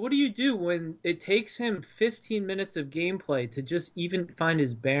you do when it takes him 15 minutes of gameplay to just even find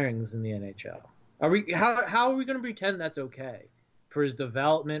his bearings in the NHL? How are we going to pretend that's okay for his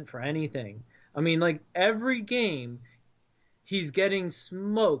development, for anything? I mean, like, every game, he's getting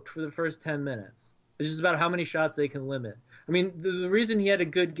smoked for the first 10 minutes. It's just about how many shots they can limit. I mean, the reason he had a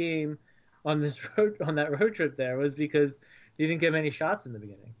good game on that road trip there was because he didn't get many shots in the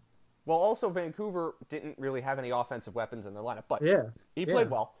beginning. Well, also, Vancouver didn't really have any offensive weapons in their lineup, but he played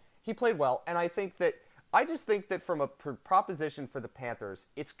well. He played well, and I just think that from a proposition for the Panthers,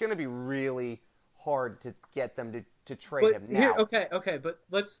 it's going to be really hard to get them to trade him now. Okay, but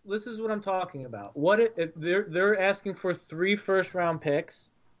this is what I'm talking about. What if they're asking for 3 first-round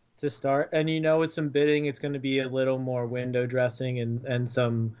picks to start, and with some bidding, it's going to be a little more window dressing and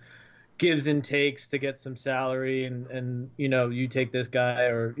some gives and takes to get some salary, and you take this guy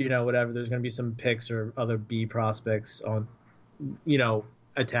or whatever. There's going to be some picks or other B prospects on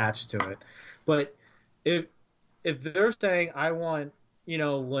attached to it. But if they're saying I want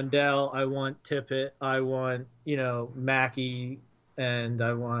Lundell, I want Tippett, I want Mackey, and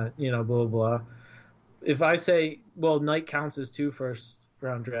I want blah blah blah. If I say, well, Knight counts as 2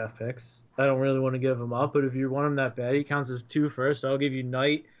 first-round draft picks, I don't really want to give him up. But if you want him that bad, he counts as 2 first. So I'll give you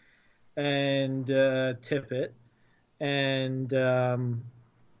Knight and Tippett and Gilden,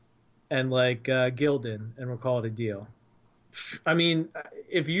 and we'll call it a deal. I mean,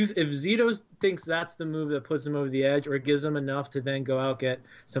 if Zito thinks that's the move that puts him over the edge, or gives him enough to then go out get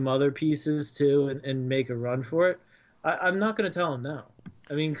some other pieces too and make a run for it, I'm not going to tell him no.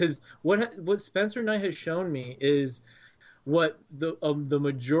 I mean, because what Spencer Knight has shown me is what the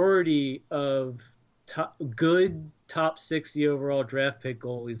majority of good top 60 overall draft pick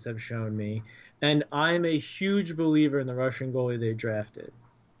goalies have shown me, and I'm a huge believer in the Russian goalie they drafted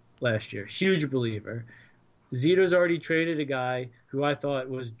last year. Huge believer. Zito's already traded a guy who I thought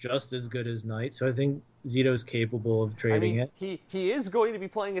was just as good as Knight, so I think Zito's capable of trading it. He is going to be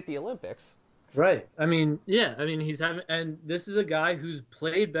playing at the Olympics. Right. I mean, yeah. I mean, and this is a guy who's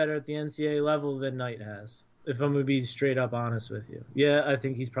played better at the NCAA level than Knight has, if I'm going to be straight up honest with you. Yeah, I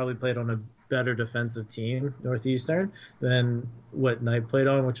think he's probably played on a better defensive team, Northeastern, than what Knight played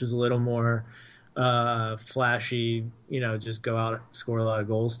on, which was a little more flashy, just go out, score a lot of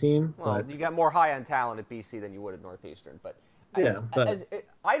goals team. Well, you got more high on talent at BC than you would at Northeastern, but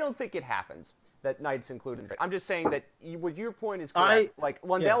I don't think it happens that Knight's included. I'm just saying that what your point is correct.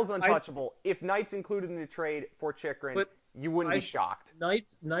 Lundell's untouchable. If Knight's included in the trade for Chychrun, you wouldn't be shocked.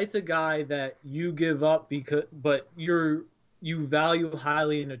 Knight's a guy that you give up but you value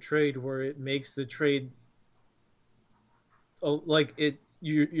highly in a trade where it makes the trade if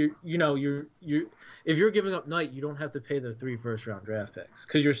you're giving up Knight, you don't have to pay the 3 first-round draft picks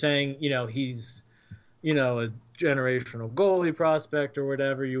because you're saying he's a generational goalie prospect or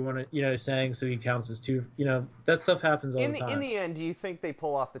whatever you want to saying, so he counts as 2. That stuff happens all the time. In the end, do you think they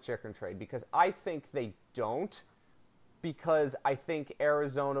pull off the Chychrun trade? Because I think they don't. Because I think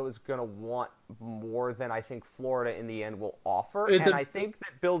Arizona is going to want more than I think Florida in the end will offer. And I think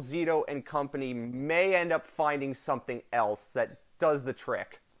that Bill Zito and company may end up finding something else that does the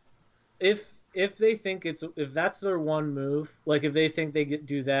trick. If they think if that's their one move, like if they think they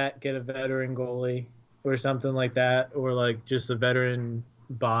do that, get a veteran goalie or something like that, or like just a veteran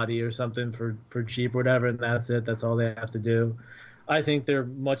body or something for cheap or whatever, and that's it, that's all they have to do, I think they're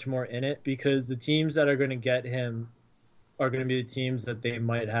much more in it, because the teams that are going to get him are going to be the teams that they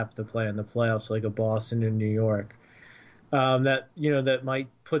might have to play in the playoffs, like a Boston and New York, that might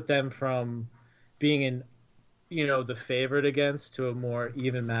put them from being in the favorite against to a more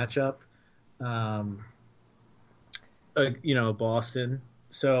even matchup. Boston.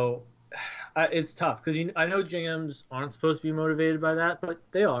 So it's tough because I know GMs aren't supposed to be motivated by that, but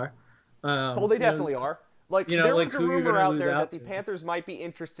they are. Well, they definitely are. There was a rumor out there that the Panthers might be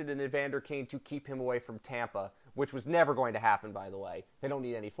interested in Evander Kane to keep him away from Tampa, which was never going to happen, by the way. They don't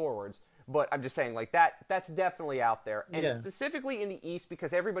need any forwards. But I'm just saying, that's definitely out there. And specifically in the East,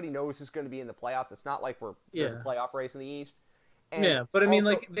 because everybody knows who's going to be in the playoffs. It's not like there's a playoff race in the East. And but I mean,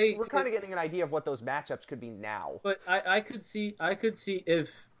 also, we're kind of getting an idea of what those matchups could be now. But I could see if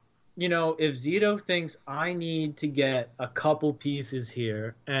Zito thinks I need to get a couple pieces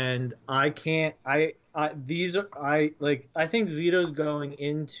here, and I can't, I think Zito's going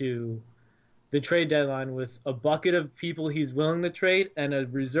into the trade deadline with a bucket of people he's willing to trade and a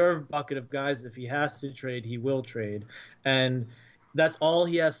reserve bucket of guys if he has to trade, he will trade. And that's all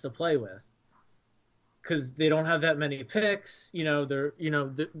he has to play with. Because they don't have that many picks,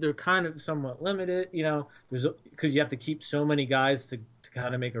 they're kind of somewhat limited, because you have to keep so many guys to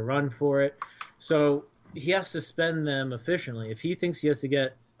kind of make a run for it. So he has to spend them efficiently. If he thinks he has to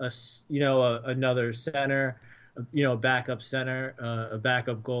get another center, a backup center, a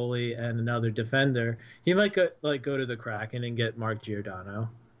backup goalie, and another defender, he might go to the Kraken and get Mark Giordano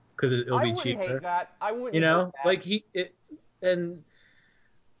because it'll be cheaper. Hate that. I wouldn't. Hate that.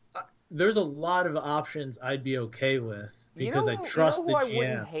 There's a lot of options I'd be okay with because I trust the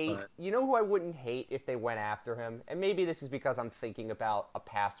GM. You know who I wouldn't hate if they went after him? And maybe this is because I'm thinking about a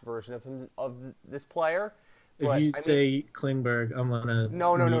past version of this player. If you say Klingberg, I'm gonna...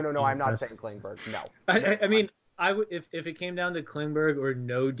 No, I'm not saying Klingberg, no. I mean, I would if it came down to Klingberg or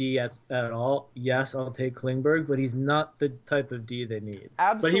no D at all, yes, I'll take Klingberg, but he's not the type of D they need.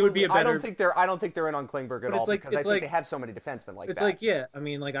 Absolutely. But he would be a better. I don't think they're in on Klingberg at all because I think they have so many defensemen like that. It's like, yeah, I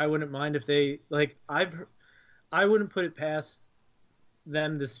mean, like I wouldn't mind if they like I wouldn't put it past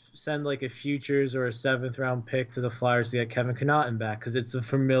them to send like a futures or a 7th round pick to the Flyers to get Kevin Connaughton back because it's a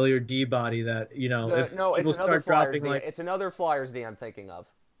familiar D body that if no, people it's another start Flyers dropping D. like It's another Flyers D I'm thinking of.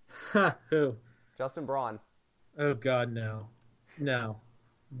 Who? Justin Braun. Oh God, no.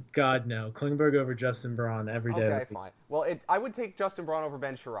 God, no. Klingberg over Justin Braun every day. Okay, fine. Well, I would take Justin Braun over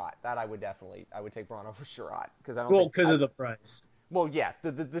Ben Sherratt. That I would take Braun over Sherratt because I don't. Well, because of the price. Well, yeah,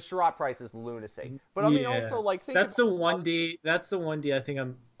 the Sherratt price is lunacy. But I mean, also like that's the one D. That's the one D I think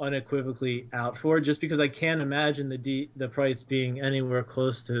I'm unequivocally out for, just because I can't imagine the price being anywhere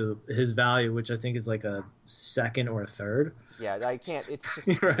close to his value, which I think is like a 2nd or a 3rd. Yeah, I can't. It's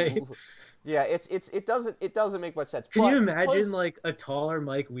just right. Yeah, it doesn't make much sense. Can you imagine like a taller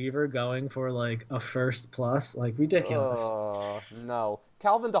Mike Weaver going for like a 1st plus? Like ridiculous. No.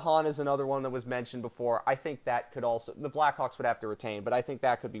 Calvin DeHaan is another one that was mentioned before. I think that could also the Blackhawks would have to retain, but I think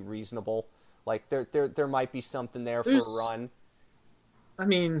that could be reasonable. Like there might be something there for a run. I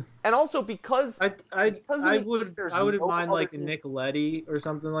mean, and also because I wouldn't mind like Nick Leddy or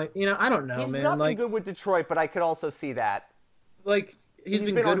something like I don't know, he's man. He's not like, been good with Detroit, but I could also see that. Like he's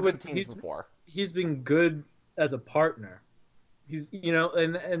been good with teams before. He's been good as a partner. He's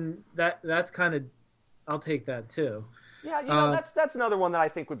and that's kind of I'll take that too. Yeah, that's another one that I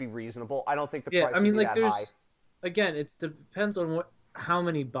think would be reasonable. I don't think the price would be that high. Again, it depends on how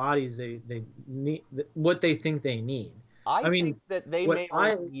many bodies they need, what they think they need. I think that they may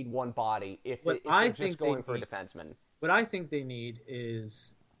only need one body if they're just going for a defenseman. What I think they need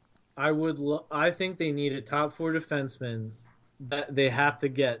is, I think they need a top 4 defenseman that they have to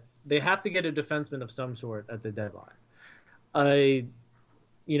get. They have to get a defenseman of some sort at the deadline. I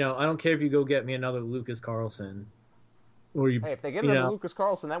don't care if you go get me another Lucas Carlson. Hey, if they get another Lucas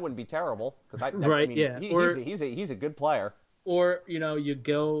Carlson, that wouldn't be terrible. He's a good player. Or you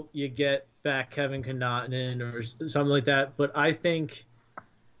get back Kevin Connaughton or something like that. But I think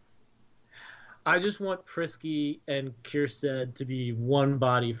I just want Prisky and Kierstead to be one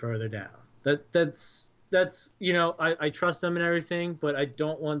body further down. That's I trust them and everything, but I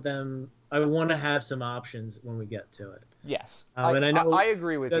don't want them. I want to have some options when we get to it. Yes, and I know I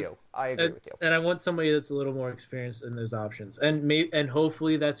agree with you. I agree with you. And I want somebody that's a little more experienced in those options. And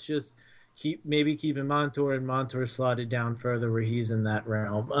hopefully that's just keeping Montour slotted down further where he's in that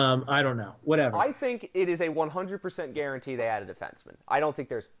realm. I don't know. Whatever. I think it is a 100% guarantee they add a defenseman. I don't think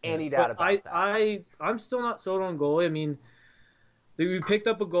there's any doubt about that. I'm still not sold on goalie. I mean, we picked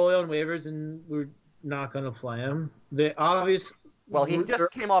up a goalie on waivers and we're not going to play him. Well, he just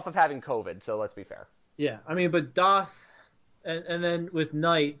came off of having COVID, so let's be fair. Yeah, I mean, but Doth, and then with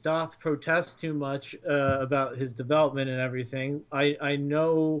Knight, Doth protests too much about his development and everything. I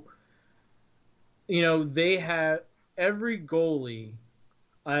know, they have every goalie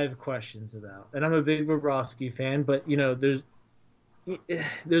I have questions about, and I'm a big Bobrovsky fan, but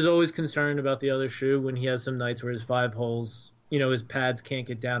there's always concern about the other shoe when he has some nights where his 5 holes, his pads can't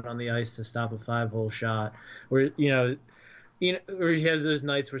get down on the ice to stop a 5-hole shot, or or he has those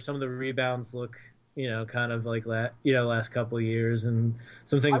nights where some of the rebounds look, kind of like last couple of years and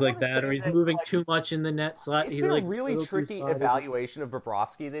some things like that, or he's moving too much in the net slot. It's been a really tricky evaluation of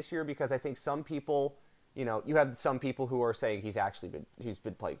Bobrovsky this year because I think some people, you have some people who are saying he's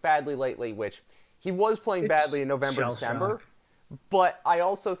been playing badly lately, which he was playing badly in November, December. But I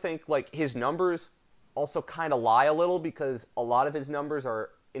also think like his numbers also kind of lie a little because a lot of his numbers are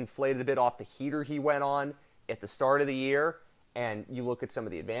inflated a bit off the heater he went on at the start of the year. And you look at some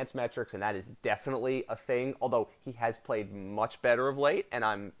of the advanced metrics, and that is definitely a thing. Although he has played much better of late, and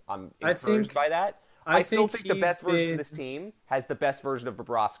I'm encouraged by that. I still think the best version of this team has the best version of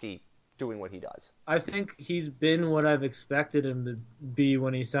Bobrovsky doing what he does. I think he's been what I've expected him to be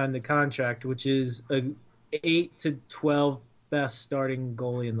when he signed the contract, which is a 8 to 12 best starting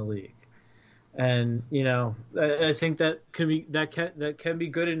goalie in the league. And I think that can be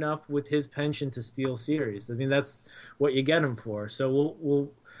good enough with his penchant to steal series. I mean, that's what you get him for. So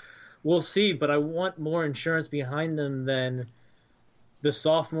we'll see. But I want more insurance behind them than the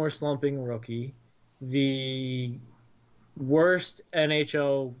sophomore slumping rookie, the worst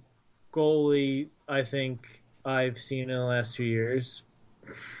NHL goalie I think I've seen in the last 2 years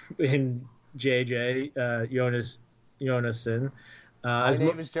in Jonasson. My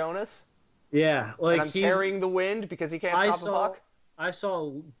name is Jonas. Yeah, like and I'm carrying the wind because he can't stop the puck. I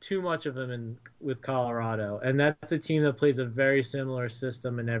saw too much of him with Colorado, and that's a team that plays a very similar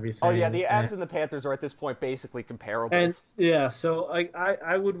system and everything. Oh yeah, the Avs and the Panthers are at this point basically comparables. And yeah, so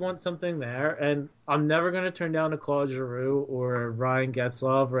I would want something there, and I'm never going to turn down a Claude Giroux or Ryan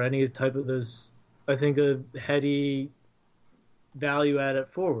Getzlaf or any type of those. I think a heady value added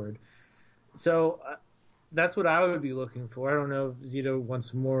forward. So that's what I would be looking for. I don't know if Zito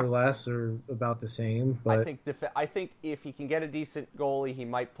wants more or less or about the same, but I think if he can get a decent goalie, he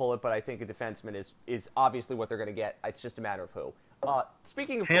might pull it. But I think a defenseman is obviously what they're going to get. It's just a matter of who.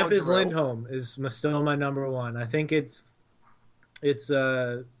 Speaking of Hampus Lindholm is still my number one. I think it meets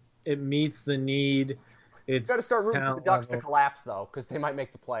the need. It's got to start rooting for the Ducks to collapse though, because they might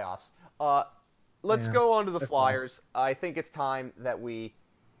make the playoffs. Let's go on to the Flyers. I think it's time that we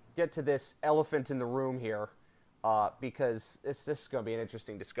get to this elephant in the room here, because this is going to be an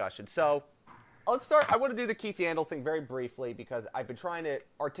interesting discussion. So let's start. I want to do the Keith Yandle thing very briefly because I've been trying to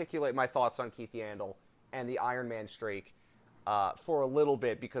articulate my thoughts on Keith Yandle and the Iron Man streak for a little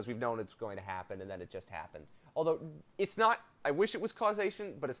bit because we've known it's going to happen and then it just happened. Although it's not, I wish it was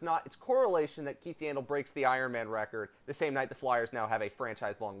causation, but it's not. It's correlation that Keith Yandle breaks the Iron Man record the same night the Flyers now have a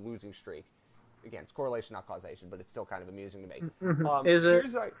franchise-long losing streak. Again, it's correlation, not causation, but it's still kind of amusing to me. Is it?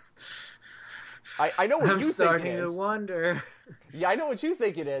 I know what you think it is. I'm starting to wonder. Yeah, I know what you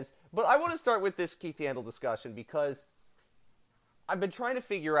think it is, but I want to start with this Keith Yandle discussion because I've been trying to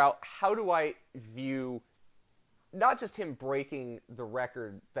figure out how do I view not just him breaking the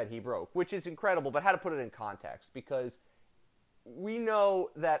record that he broke, which is incredible, but how to put it in context, because we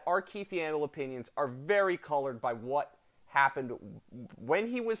know that our Keith Yandle opinions are very colored by what happened when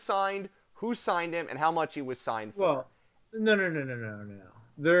he was signed, who signed him, and how much he was signed for. Well, no.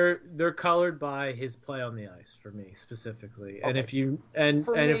 They're colored by his play on the ice for me specifically. Okay. And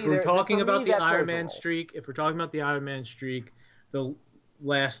if we're talking about the Iron Man streak, the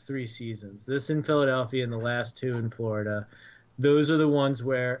last 3 seasons, this in Philadelphia and the last 2 in Florida, those are the ones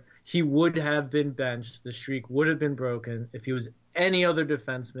where he would have been benched. The streak would have been broken if he was any other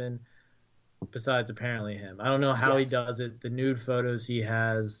defenseman besides apparently him. I don't know how he does it. The nude photos he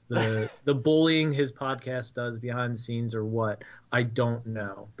has, the bullying his podcast does behind the scenes or what, I don't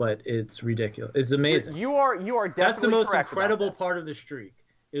know, but it's ridiculous. It's amazing. You are definitely That's the most correct incredible part of the streak,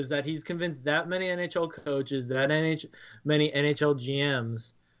 is that he's convinced that many NHL coaches, many NHL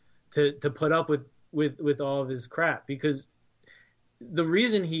GMs to put up with all of his crap, because the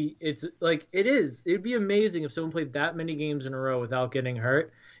reason it'd be amazing if someone played that many games in a row without getting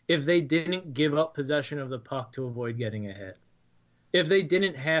hurt, if they didn't give up possession of the puck to avoid getting a hit. If they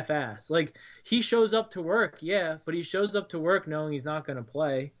didn't half-ass. Like, he shows up to work, yeah, but he shows up to work knowing he's not going to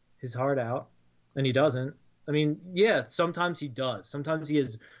play his heart out, and he doesn't. I mean, yeah, sometimes he does. Sometimes he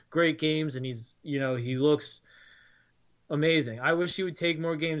has great games, and he looks amazing. I wish he would take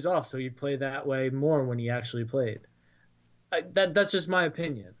more games off so he'd play that way more when he actually played. That's just my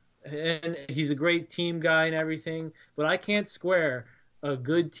opinion. And he's a great team guy and everything, but I can't square a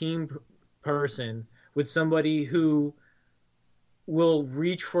good team person with somebody who will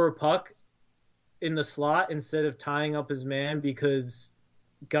reach for a puck in the slot instead of tying up his man because,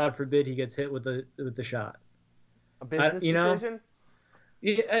 God forbid, he gets hit with the shot. A business decision?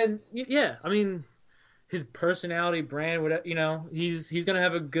 Yeah, I mean, his personality, brand, whatever, he's going to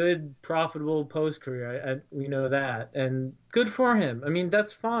have a good, profitable post career. We know that, and good for him. I mean,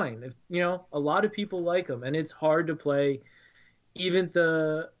 that's fine. A lot of people like him, and it's hard to play even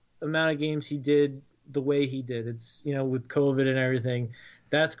the amount of games he did the way he did. It's, with COVID and everything,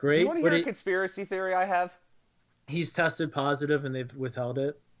 that's great. Do you want to hear a conspiracy theory I have? He's tested positive and they've withheld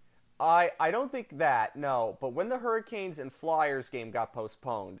it. I don't think that, no. But when the Hurricanes and Flyers game got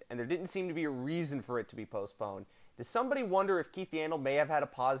postponed, and there didn't seem to be a reason for it to be postponed, does somebody wonder if Keith Yandle may have had a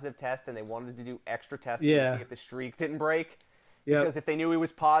positive test and they wanted to do extra testing to see if the streak didn't break? Yep. Because if they knew he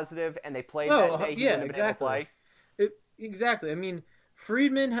was positive and they played that day, he wouldn't have been able to play. Exactly. I mean,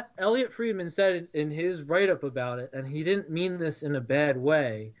 Elliot Friedman said in his write-up about it, and he didn't mean this in a bad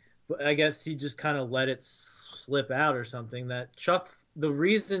way, but I guess he just kind of let it slip out or something, that the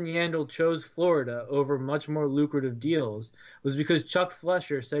reason Yandle chose Florida over much more lucrative deals was because Chuck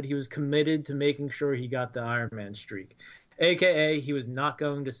Fletcher said he was committed to making sure he got the Ironman streak, a.k.a. he was not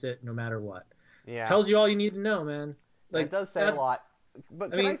going to sit no matter what. Yeah. Tells you all you need to know, man. Like, it does say a lot.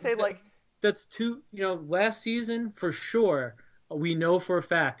 But I say, that's last season, for sure, we know for a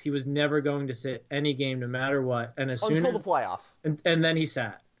fact he was never going to sit any game no matter what. And until the playoffs. And then he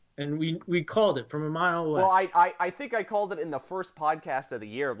sat. And we called it from a mile away. Well, I think I called it in the first podcast of the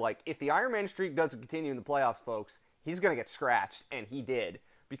year. Like, if the Iron Man streak doesn't continue in the playoffs, folks, he's going to get scratched. And he did.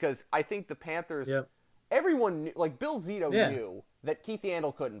 Because I think the Panthers, everyone knew, like Bill Zito knew that Keith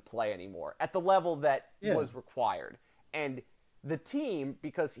Yandle couldn't play anymore at the level that Yeah. was required. And the team,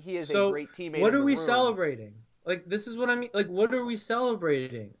 because he is a So great teammate. what in are the we room, celebrating? Like, this is what I mean. Like, what are we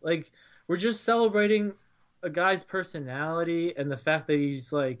celebrating? Like, we're just celebrating a guy's personality and the fact that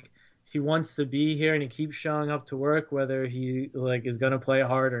he's like, he wants to be here and he keeps showing up to work, whether he like is gonna play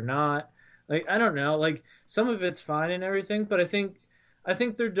hard or not. Like, I don't know. Like, some of it's fine and everything, but I think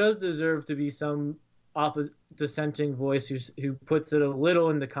there does deserve to be some dissenting voice who puts it a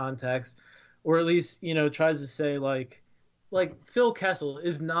little into context, or at least tries to say like Phil Kessel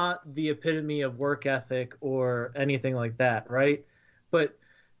is not the epitome of work ethic or anything like that, right? But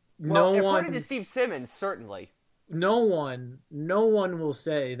well, no according to one, Steve Simmons, certainly. no one will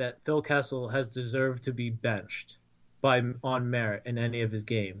say that Phil Kessel has deserved to be benched on merit in any of his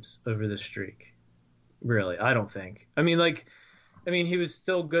games over the streak. Really, I don't think. I mean, he was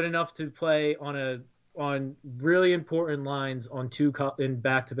still good enough to play on really important lines on in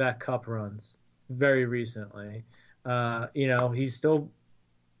back-to-back cup runs very recently. He's still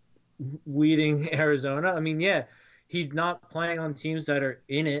leading Arizona. I mean, yeah, he's not playing on teams that are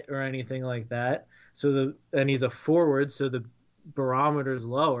in it or anything like that. And he's a forward, so the barometer's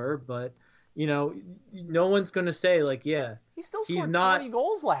lower. But no one's gonna say like, yeah, He still he's scored not. 20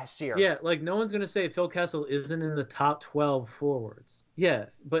 goals last year. Yeah, like no one's gonna say Phil Kessel isn't in the top 12 forwards. Yeah,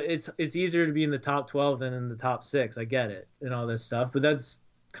 but it's easier to be in the top 12 than in the top 6. I get it and all this stuff, but that's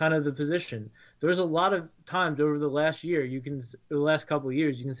kind of the position. There's a lot of times over the last year, the last couple of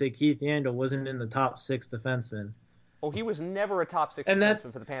years, you can say Keith Yandle wasn't in the top 6 defensemen. Oh, he was never a top 6 And that's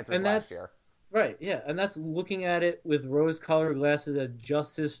defenseman for the Panthers and last that's year. right, yeah, and that's looking at it with rose-colored glasses at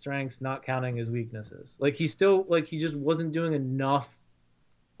just his strengths, not counting his weaknesses. Like he just wasn't doing enough,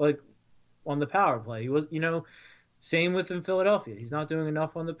 like on the power play. He was, same with in Philadelphia. He's not doing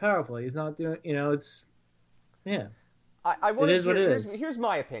enough on the power play. He's not doing, it's, yeah. It is what it is. Here's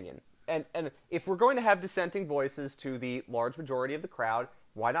my opinion. And if we're going to have dissenting voices to the large majority of the crowd,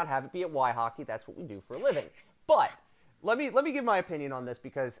 why not have it be at Y Hockey? That's what we do for a living. But let me give my opinion on this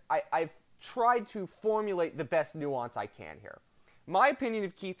because I've tried to formulate the best nuance I can here. My opinion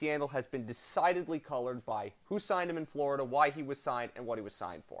of Keith Yandle has been decidedly colored by who signed him in Florida, why he was signed, and what he was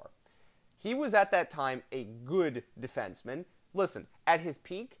signed for. He was at that time a good defenseman. Listen, at his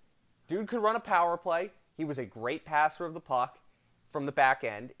peak, dude could run a power play. He was a great passer of the puck from the back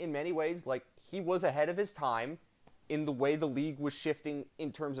end. In many ways, like, he was ahead of his time in the way the league was shifting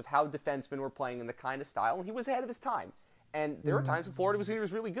in terms of how defensemen were playing and the kind of style, and he was ahead of his time. And there were times when Florida was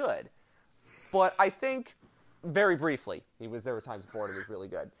really good. But I think, very briefly, there were times when Florida was really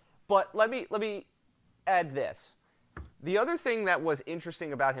good. But let me add this. The other thing that was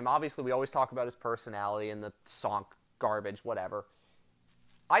interesting about him, obviously we always talk about his personality and the sonk garbage, whatever.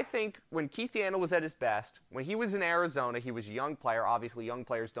 I think when Keith Yandle was at his best, when he was in Arizona, he was a young player. Obviously, young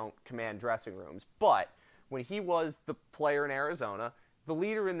players don't command dressing rooms. But when he was the player in Arizona, the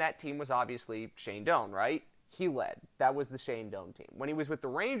leader in that team was obviously Shane Doan, right? He led. That was the Shane Doan team. When he was with the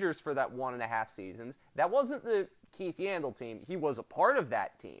Rangers for that 1.5 seasons, that wasn't the Keith Yandle team. He was a part of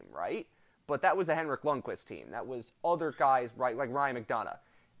that team, right? But that was the Henrik Lundqvist team. That was other guys, right, like Ryan McDonough.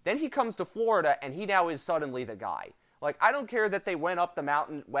 Then he comes to Florida, and he now is suddenly the guy. Like, I don't care that they went up the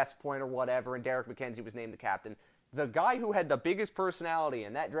mountain at West Point or whatever, and Derek McKenzie was named the captain. The guy who had the biggest personality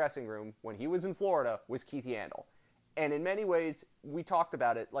in that dressing room when he was in Florida was Keith Yandle. And in many ways, we talked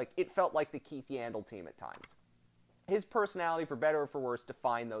about it, like, it felt like the Keith Yandle team at times. His personality, for better or for worse,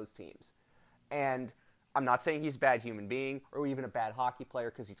 defined those teams. And I'm not saying he's a bad human being or even a bad hockey player,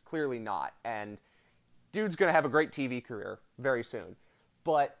 because he's clearly not. And dude's going to have a great TV career very soon.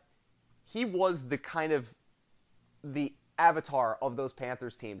 But he was the kind of the avatar of those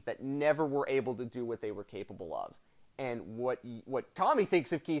Panthers teams that never were able to do what they were capable of. And what Tommy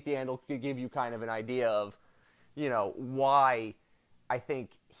thinks of Keith Yandle could give you kind of an idea of, why I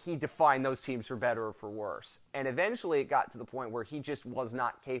think he defined those teams for better or for worse. And eventually it got to the point where he just was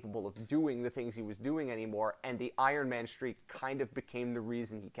not capable of doing the things he was doing anymore, and the Iron Man streak kind of became the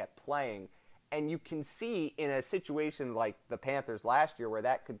reason he kept playing. And you can see in a situation like the Panthers last year where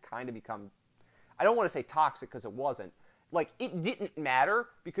that could kind of become, I don't want to say toxic because it wasn't. Like, it didn't matter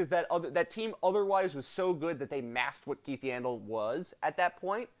because that team otherwise was so good that they masked what Keith Yandle was at that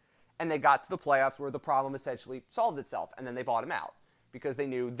point, and they got to the playoffs where the problem essentially solved itself, and then they bought him out because they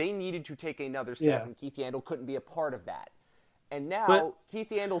knew they needed to take another step, and Keith Yandle couldn't be a part of that. And now Keith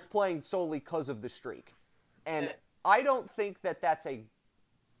Yandle's playing solely because of the streak. And I don't think that's a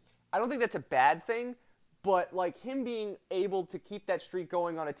bad thing, but like him being able to keep that streak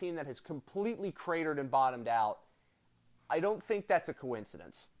going on a team that has completely cratered and bottomed out, I don't think that's a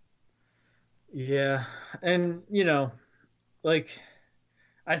coincidence. Yeah, and like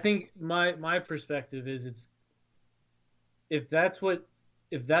I think my perspective is if that's what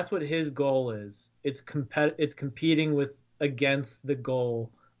if that's what his goal is, it's competing with against the goal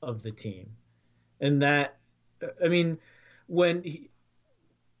of the team. And that, I mean, when he,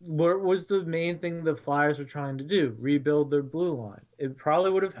 what was the main thing the Flyers were trying to do? Rebuild their blue line. It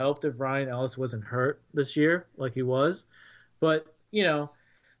probably would have helped if Ryan Ellis wasn't hurt this year like he was. But,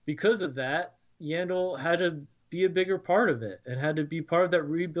 because of that, Yandel had to be a bigger part of it and had to be part of that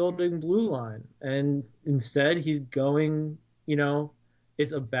rebuilding blue line. And instead, he's going,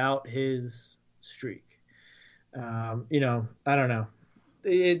 it's about his streak. I don't know.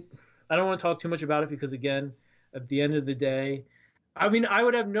 I don't want to talk too much about it because, again, at the end of the day, I mean, I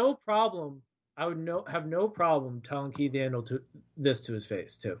would have no problem. Have no problem telling Keith Yandel to his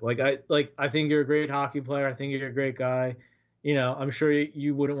face too. I think you're a great hockey player. I think you're a great guy. I'm sure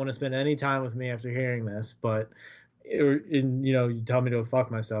you wouldn't want to spend any time with me after hearing this, but you tell me to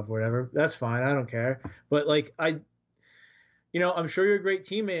fuck myself or whatever. That's fine. I don't care. But I'm sure you're a great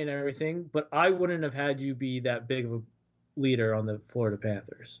teammate and everything, but I wouldn't have had you be that big of a leader on the Florida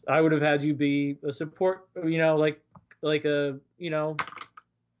Panthers. I would have had you be a support,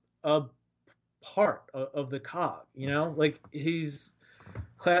 a part of the cog, he's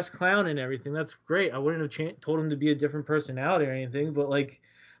class clown and everything. That's great. I wouldn't have told him to be a different personality or anything, but like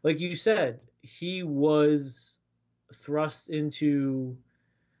you said, he was thrust into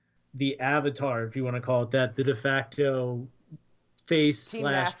the avatar, if you want to call it that, the de facto face Team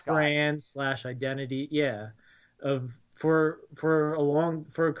slash mascot. brand slash identity, for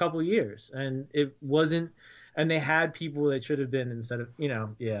a couple of years, and it wasn't. And they had people that should have been instead of, we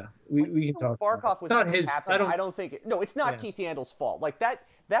can talk. Barkov was not his. captain. I don't think it's not Keith Yandel's fault. Like that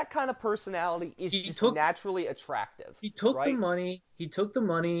kind of personality is just naturally attractive. He took right? the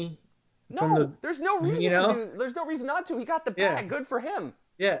money. No, there's no reason. There's no reason not to. He got the bag. Good for him.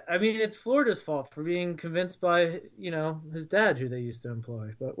 Yeah, I mean, it's Florida's fault for being convinced by, his dad, who they used to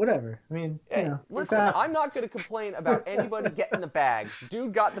employ. But whatever. I mean, listen, I'm not going to complain about anybody getting the bag.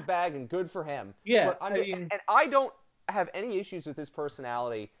 Dude got the bag, and good for him. Yeah, but and I don't have any issues with his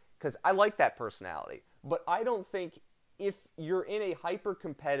personality because I like that personality. But I don't think if you're in a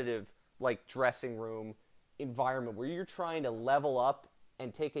hyper-competitive, dressing room environment where you're trying to level up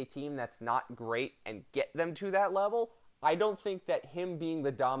and take a team that's not great and get them to that level, I don't think that him being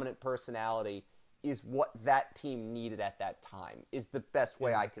the dominant personality is what that team needed at that time, is the best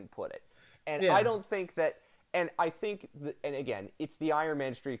way I can put it. And I don't think that, and I think, and again, it's the Iron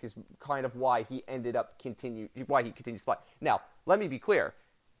Man streak is kind of why he continues to play. Now, let me be clear.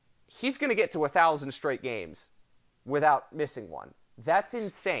 He's going to get to 1,000 straight games without missing one. That's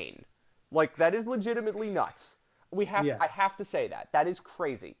insane. That is legitimately nuts. I have to say that. That is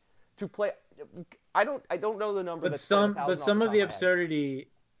crazy. To play, I don't know the number. But some of the absurdity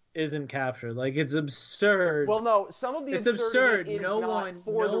isn't captured. It's absurd. Well, no, some of the it's absurd. No one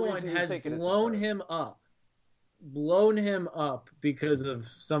has blown him up because of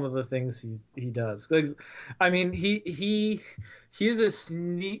some of the things he does. I mean, he is a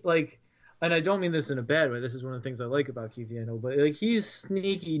sneak and I don't mean this in a bad way. This is one of the things I like about Keith Yandel, but he's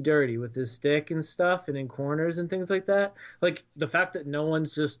sneaky dirty with his stick and stuff and in corners and things like that. The fact that no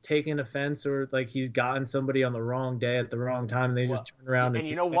one's just taking offense or he's gotten somebody on the wrong day at the wrong time and they just turn around. And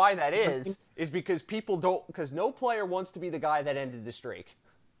you know why that is because because no player wants to be the guy that ended the streak.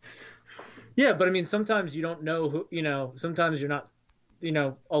 Yeah, but I mean, sometimes you don't know who, sometimes you're not,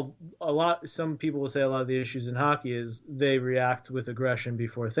 some people will say a lot of the issues in hockey is they react with aggression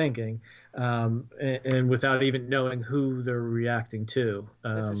before thinking, and without even knowing who they're reacting to.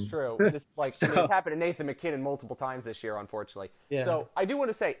 This is true. It's happened to Nathan McKinnon multiple times this year, unfortunately. Yeah. So I do want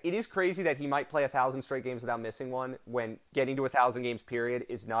to say, it is crazy that he might play 1,000 straight games without missing one when getting to 1,000 games period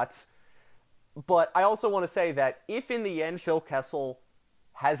is nuts. But I also want to say that if in the end Phil Kessel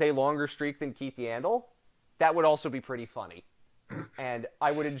has a longer streak than Keith Yandel, that would also be pretty funny. And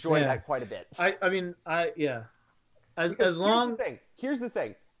I would enjoy that quite a bit. Here's the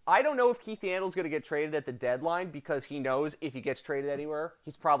thing. I don't know if Keith Yandel's going to get traded at the deadline because he knows if he gets traded anywhere,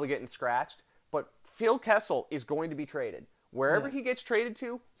 he's probably getting scratched. But Phil Kessel is going to be traded. Wherever he gets traded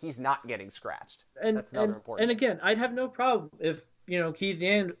to, he's not getting scratched. That's another important thing. Again, I'd have no problem if, Keith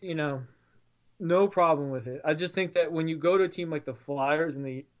Yandel, no problem with it. I just think that when you go to a team like the Flyers in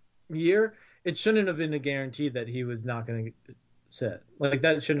the year, it shouldn't have been a guarantee that he was not going to sit.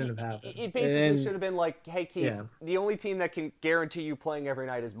 That shouldn't have happened. It basically should have been hey, Keith, the only team that can guarantee you playing every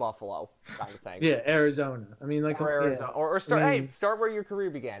night is Buffalo, kind of thing. Yeah, Arizona. I mean, or Arizona. Or start where your career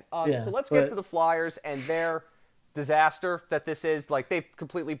began. So let's get to the Flyers and their disaster that this is. Like, they've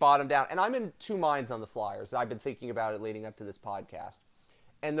completely bottomed out. And I'm in two minds on the Flyers. I've been thinking about it leading up to this podcast.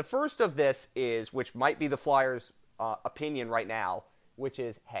 And the first of this is, which might be the Flyers' opinion right now, which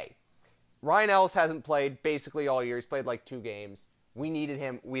is, hey, Ryan Ellis hasn't played basically all year. He's played like 2 games. We needed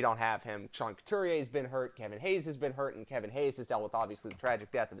him. We don't have him. Sean Couturier's been hurt. Kevin Hayes has been hurt. And Kevin Hayes has dealt with, obviously, the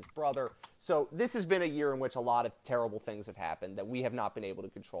tragic death of his brother. So this has been a year in which a lot of terrible things have happened that we have not been able to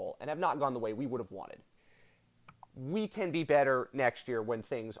control and have not gone the way we would have wanted. We can be better next year when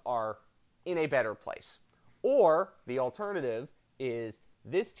things are in a better place. Or the alternative is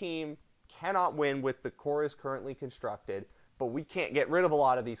this team cannot win with the core is currently constructed, but we can't get rid of a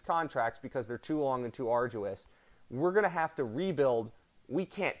lot of these contracts because they're too long and too arduous. We're going to have to rebuild. We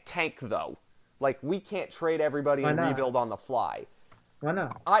can't tank, though. Like, we can't trade everybody and rebuild on the fly. Why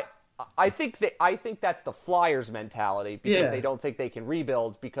not? I think that's the Flyers' mentality because they don't think they can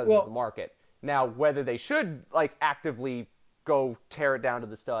rebuild because of the market. Now, whether they should like actively go tear it down to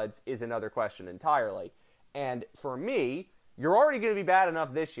the studs is another question entirely. And for me, you're already going to be bad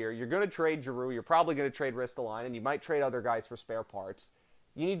enough this year. You're going to trade Giroux. You're probably going to trade Ristolainen, and you might trade other guys for spare parts.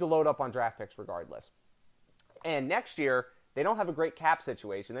 You need to load up on draft picks regardless. And next year, they don't have a great cap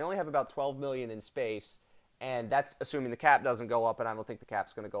situation. They only have about $12 million in space, and that's assuming the cap doesn't go up, and I don't think the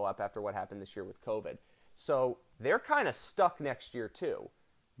cap's going to go up after what happened this year with COVID. So they're kind of stuck next year too.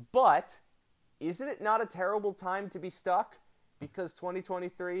 But isn't it not a terrible time to be stuck? Because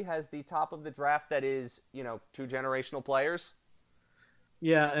 2023 has the top of the draft that is, 2 generational players.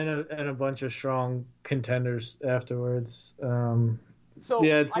 Yeah, and a bunch of strong contenders afterwards. So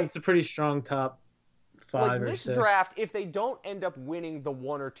it's a pretty strong top 5 or 6. This draft, if they don't end up winning the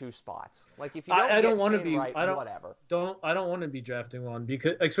 1 or 2 spots, like if you don't whatever. I don't want to be drafting one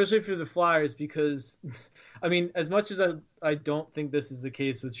because, especially for the Flyers, because I mean, as much as I don't think this is the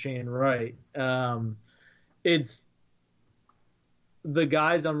case with Shane Wright, it's the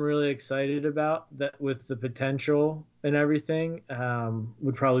guys I'm really excited about that with the potential and everything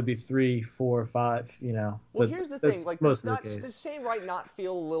would probably be 3, 4, 5. Well, here's the thing: like, does Shane Wright not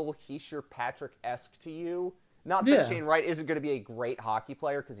feel a little Heisher Patrick-esque to you? Not that Shane Wright isn't going to be a great hockey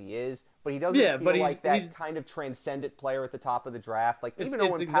player, because he is, but he doesn't feel like that kind of transcendent player at the top of the draft. Like, even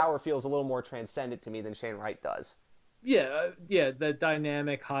Owen Power feels a little more transcendent to me than Shane Wright does. Yeah, the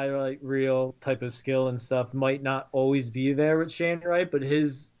dynamic highlight reel type of skill and stuff might not always be there with Shane Wright, but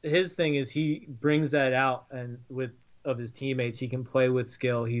his thing is he brings that out, and of his teammates, he can play with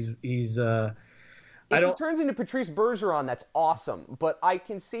skill. If he turns into Patrice Bergeron, that's awesome. But I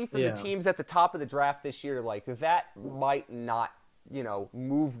can see for the teams at the top of the draft this year, like, that might not,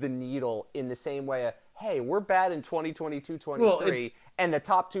 move the needle in the same way. Hey, we're bad in 2022, 23, and the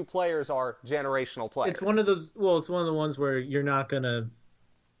top 2 players are generational players. It's one of those. Well, it's one of the ones where you're not gonna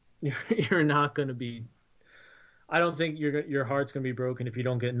be. I don't think your heart's gonna be broken if you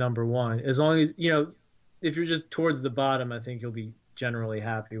don't get number 1. As long as if you're just towards the bottom, I think you'll be generally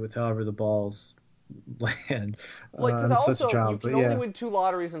happy with however the balls land. Like, also, you can only win 2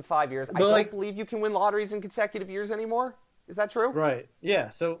 lotteries in 5 years. But I don't believe you can win lotteries in consecutive years anymore. Is that true? Right. Yeah.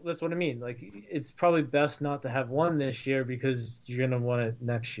 So that's what I mean. Like, it's probably best not to have one this year because you're going to want it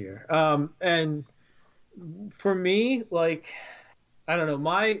next year. And for me, like, I don't know,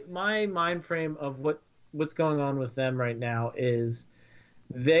 my mind frame of what's going on with them right now is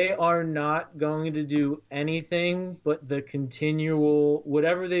they are not going to do anything but the continual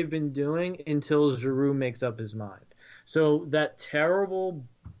whatever they've been doing until Giroux makes up his mind. So that terrible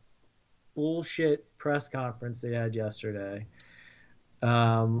bullshit press conference they had yesterday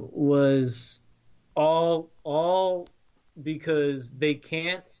was all because they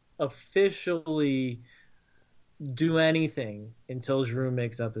can't officially do anything until Giroux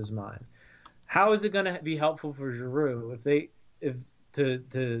makes up his mind. How is it going to be helpful for Giroux if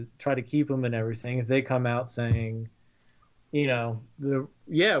to try to keep him and everything if they come out saying,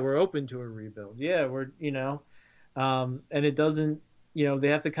 we're open to a rebuild, and it doesn't. They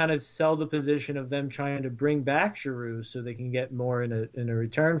have to kind of sell the position of them trying to bring back Giroux so they can get more in a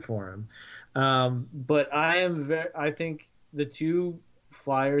return for him. But I think the 2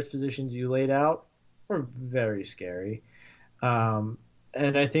 Flyers positions you laid out were very scary. And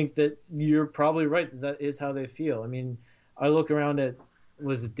I think that you're probably right. That is how they feel. I mean, I look around at,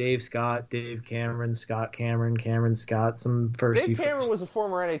 was it Dave Scott, Dave Cameron, Scott Cameron, Cameron Scott, some first. Dave Cameron was a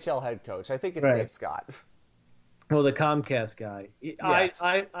former NHL head coach. I think it's Dave Scott. Well, the Comcast guy. Yes.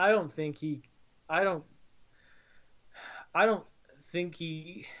 I don't think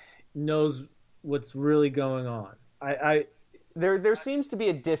he knows what's really going on. There seems to be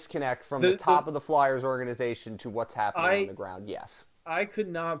a disconnect from the top of the Flyers organization to what's happening on the ground. Yes. I could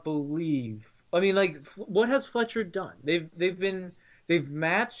not believe I mean, like, what has Fletcher done? They've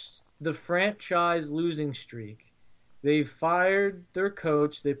matched the franchise losing streak. They fired their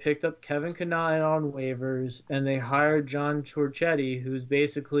coach. They picked up Kevin Kanai on waivers, and they hired John Torchetti, who's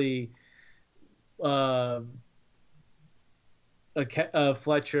basically uh, a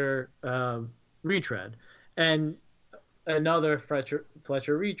Fletcher retread, and another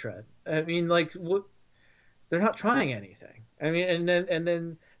Fletcher retread. I mean, like, what? They're not trying anything. I mean, and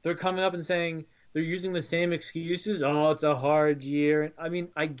then they're coming up and saying they're using the same excuses. Oh, it's a hard year. I mean,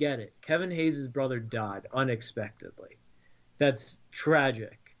 I get it. Kevin Hayes' brother died unexpectedly. That's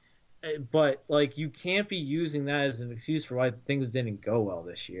tragic. But like, you can't be using that as an excuse for why things didn't go well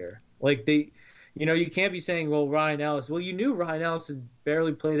this year. Like you can't be saying, well, Ryan Ellis. Well, you knew Ryan Ellis has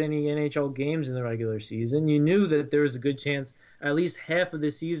barely played any NHL games in the regular season. You knew that there was a good chance at least half of the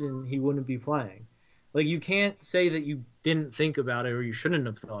season he wouldn't be playing. Like, you can't say that you didn't think about it or you shouldn't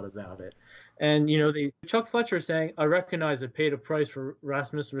have thought about it. And, Chuck Fletcher saying, I recognize I paid a price for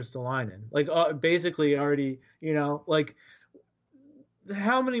Rasmus Ristolainen. Like, basically already, like,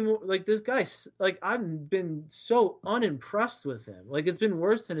 how many more, like, this guy, like, I've been so unimpressed with him. Like, it's been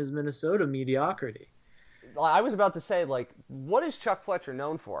worse than his Minnesota mediocrity. I was about to say, like, what is Chuck Fletcher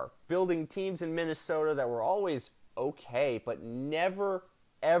known for? Building teams in Minnesota that were always okay, but never,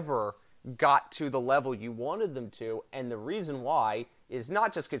 ever got to the level you wanted them to. And the reason why is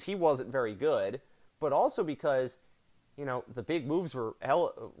not just because he wasn't very good, but also because, the big moves were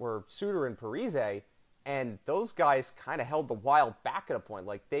Suter and Parise, and those guys kind of held the Wild back at a point.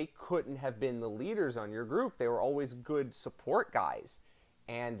 Like, they couldn't have been the leaders on your group. They were always good support guys.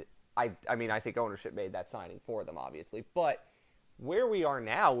 And I think ownership made that signing for them, obviously. But where we are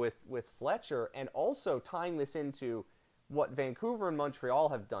now with Fletcher, and also tying this into what Vancouver and Montreal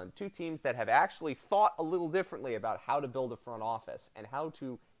have done, two teams that have actually thought a little differently about how to build a front office and how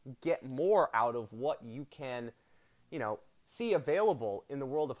to get more out of what you can, see available in the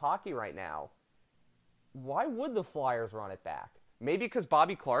world of hockey right now. Why would the Flyers run it back? Maybe because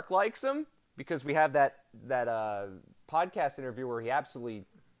Bobby Clarke likes him? Because we have that podcast interview where he absolutely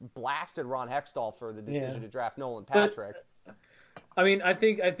blasted Ron Hextall for the decision to draft Nolan Patrick. But, I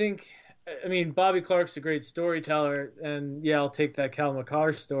think Bobby Clarke's a great storyteller, and yeah, I'll take that Cal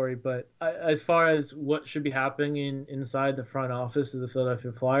McCarr story. But as far as what should be happening inside the front office of the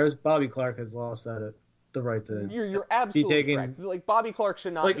Philadelphia Flyers, Bobby Clarke has lost the right to. You're absolutely correct. Like, Bobby Clarke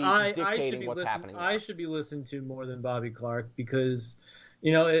should not be dictating what's happening. I should be listened to more than Bobby Clarke because,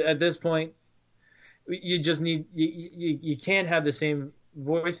 at this point, you just need you can't have the same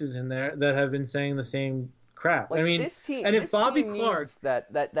voices in there that have been saying the same crap. Like, this team, and if Bobby Clarke that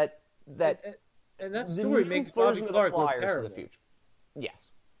and that story makes Bobby Clarke look terrible. For the future.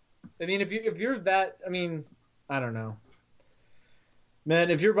 Yes. I mean, if you're that, I don't know.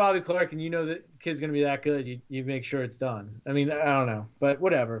 Man, if you're Bobby Clarke and you know that kid's going to be that good, you make sure it's done. I don't know, but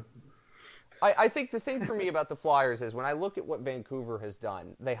whatever. I think the thing for me about the Flyers is when I look at what Vancouver has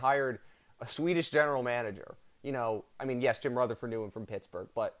done, they hired a Swedish general manager. Yes, Jim Rutherford knew him from Pittsburgh,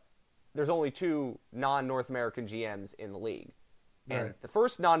 but there's only two non-North American GMs in the league. And right. The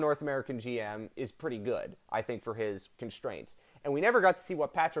first non-North American GM is pretty good, I think, for his constraints. And we never got to see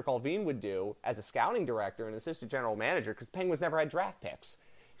what Patrick Allvin would do as a scouting director and assistant general manager because Penguins never had draft picks.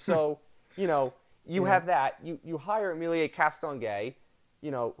 So, you have that. You hire Emilie Castonguay,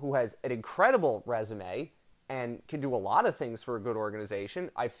 who has an incredible resume and can do a lot of things for a good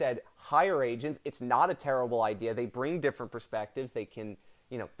organization. I've said hire agents. It's not a terrible idea. They bring different perspectives. They can,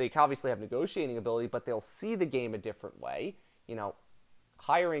 they obviously have negotiating ability, but they'll see the game a different way.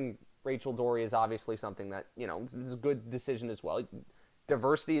 Hiring Rachel Doerrie is obviously something that, is a good decision as well.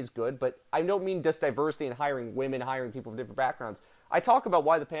 Diversity is good, but I don't mean just diversity in hiring women, hiring people from different backgrounds. I talk about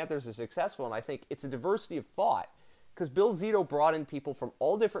why the Panthers are successful, and I think it's a diversity of thought. Because Bill Zito brought in people from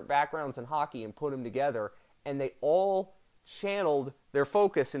all different backgrounds in hockey and put them together, and they all channeled their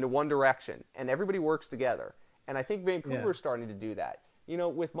focus into one direction, and everybody works together. And I think Vancouver's starting to do that.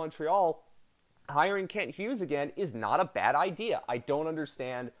 With Montreal, hiring Kent Hughes again is not a bad idea. I don't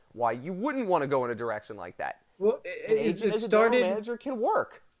understand why you wouldn't want to go in a direction like that. Well, it started. A general manager can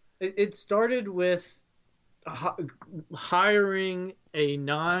work. It started with hiring a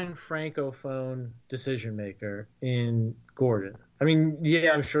non-francophone decision maker in Gordon.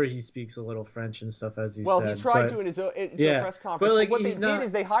 I'm sure he speaks a little French and stuff, as he said. Well, he tried to in his press conference. But what they did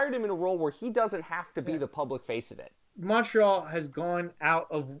is they hired him in a role where he doesn't have to be the public face of it. Montreal has gone out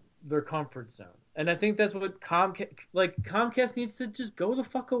of their comfort zone. And I think that's what Comcast needs to just go the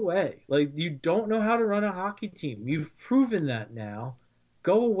fuck away. Like, you don't know how to run a hockey team. You've proven that now.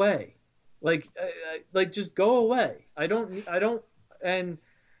 Go away. Just go away. And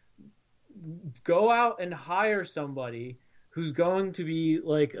go out and hire somebody who's going to be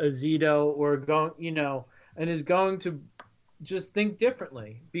like a Zito or and is going to just think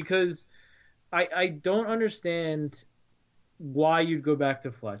differently, because I don't understand why you'd go back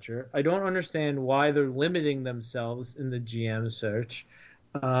to Fletcher. I don't understand why they're limiting themselves in the GM search,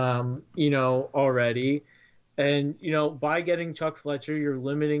 already. And, by getting Chuck Fletcher, you're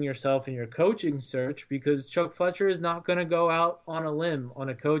limiting yourself in your coaching search, because Chuck Fletcher is not going to go out on a limb on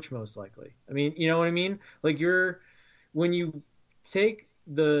a coach, most likely. I mean, you know what I mean? Like, when you take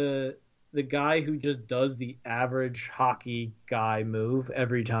the guy who just does the average hockey guy move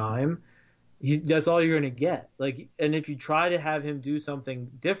every time, that's all you're going to get. Like, and if you try to have him do something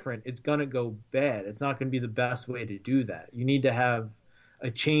different, it's going to go bad. It's not going to be the best way to do that. You need to have a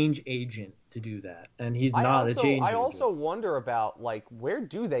change agent to do that, and he's not a change agent. I also wonder about, like, where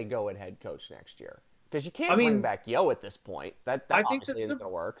do they go at head coach next year? Because you can't bring back Yo at this point. That obviously isn't going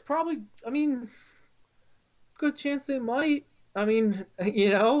to work. Probably, good chance they might.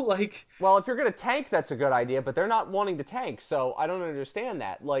 Like... Well, if you're going to tank, that's a good idea, but they're not wanting to tank, so I don't understand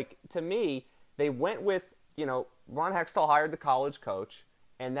that. Like, to me, they went with, Ron Hextall hired the college coach,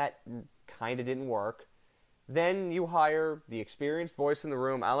 and that kind of didn't work. Then you hire the experienced voice in the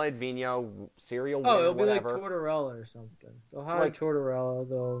room, Alain Vigneault, serial winner, it'll be whatever. Like Tortorella or something. They'll hire Tortorella,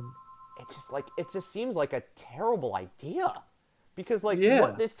 though. It just seems like a terrible idea. Because,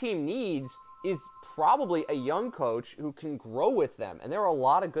 what this team needs is probably a young coach who can grow with them. And there are a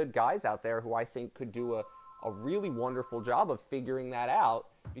lot of good guys out there who I think could do a really wonderful job of figuring that out.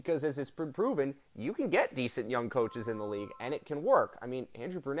 Because as it's been proven, you can get decent young coaches in the league, and it can work. I mean,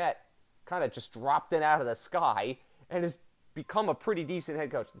 Andrew Brunette kind of just dropped in out of the sky and has become a pretty decent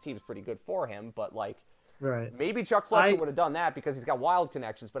head coach. The team's pretty good for him, but right. Maybe Chuck Fletcher would have done that because he's got Wild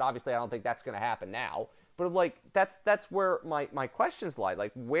connections, but obviously I don't think that's going to happen now. But that's where my questions lie.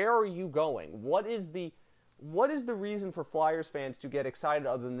 Like, where are you going? What is the reason for Flyers fans to get excited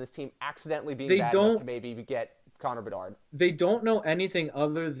other than this team accidentally being bad enough to maybe get Connor Bedard? They don't know anything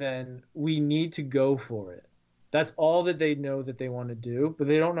other than we need to go for it. That's all that they know that they want to do, but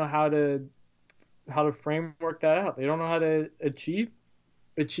they don't know how to framework that out. They don't know how to achieve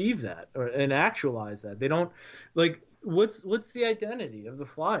that and actualize that. They don't what's the identity of the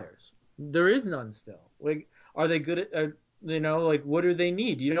Flyers? There is none still. Like, are they good at what do they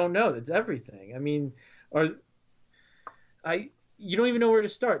need? You don't know. It's everything. I mean, you don't even know where to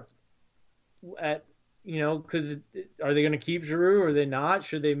start at. Because are they going to keep Giroux or are they not?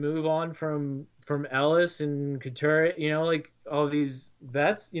 Should they move on from Ellis and Couture? All these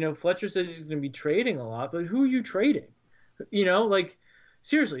vets. Fletcher says he's going to be trading a lot, but who are you trading?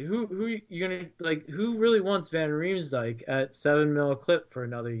 Seriously, who you going to who really wants Van Riemsdyk at $7 million clip for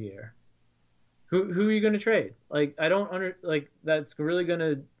another year? Who are you going to trade? I don't that's really going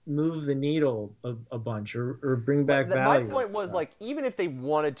to move the needle a bunch or bring back value. My point was, even if they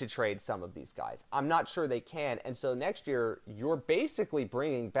wanted to trade some of these guys, I'm not sure they can. And so next year, you're basically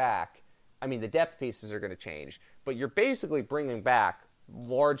bringing back, the depth pieces are going to change, but you're basically bringing back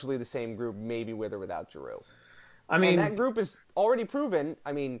largely the same group, maybe with or without Giroux. And that group is already proven,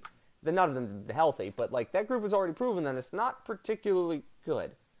 none of them healthy, but that group is already proven that it's not particularly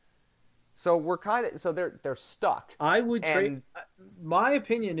good. So we're they're stuck. I would trade. My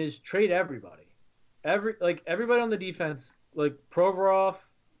opinion is trade everybody. Everybody on the defense, Provorov,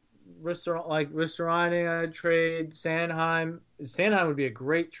 Ristolainen, I'd trade Sanheim. Sanheim would be a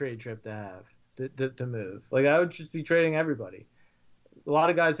great trade trip to have to move. I would just be trading everybody. A lot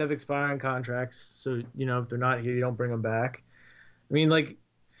of guys have expiring contracts, so if they're not here, you don't bring them back. There's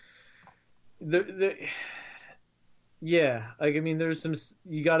some,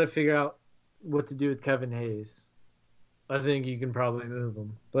 you got to figure out what to do with Kevin Hayes. I think you can probably move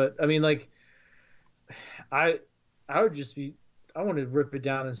him, but I would just be. I want to rip it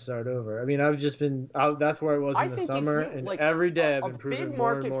down and start over. I've just been. That's where I was in the summer, and every day I've been proving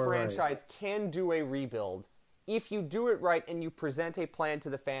more and more right. A big market franchise can do a rebuild if you do it right and you present a plan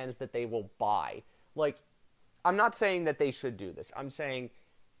to the fans that they will buy. I'm not saying that they should do this. I'm saying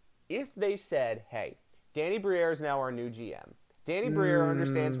if they said, "Hey, Danny Briere is now our new GM. Danny Briere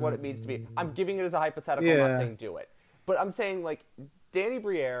understands what it means to be." I'm giving it as a hypothetical. I'm not saying do it. But I'm saying, Danny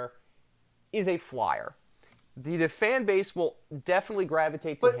Briere is a Flyer. The fan base will definitely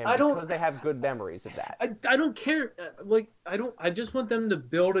gravitate to him because they have good memories of that. I don't care. I just want them to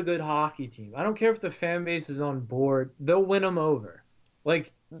build a good hockey team. I don't care if the fan base is on board. They'll win them over.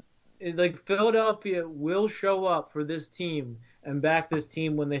 Philadelphia will show up for this team and back this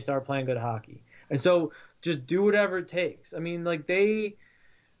team when they start playing good hockey. And so just do whatever it takes.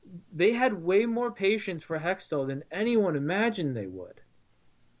 They had way more patience for Hextall than anyone imagined they would.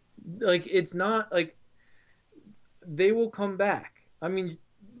 like it's not like they will come back. I mean,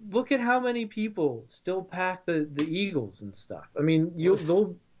 look at how many people still pack the Eagles and stuff. I mean,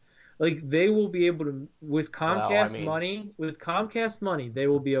 they'll like they will be able to Well, I mean, With Comcast money, they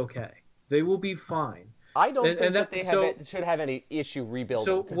will be okay. They will be fine. I don't think And that so should have any issue rebuilding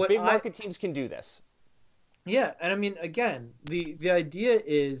so because what big I market teams can do this. yeah, and I mean again, the idea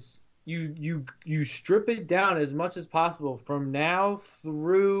is you strip it down as much as possible from now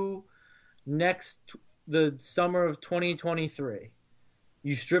through the summer of 2023.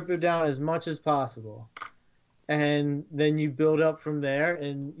 You strip it down as much as possible, and then you build up from there.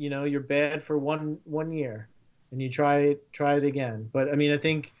 And you're bad for one year, and you try it again. But I mean, I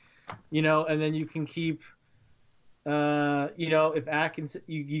think and then you can keep if Atkins,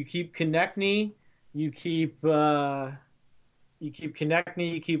 you keep Konechny, you keep Konechny,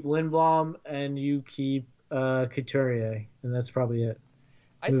 you keep Lindblom, and you keep Couturier, and that's probably it.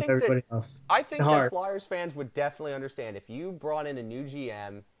 Move everybody else. I think that Flyers fans would definitely understand if you brought in a new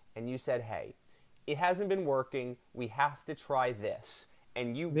GM and you said, "Hey, it hasn't been working. We have to try this,"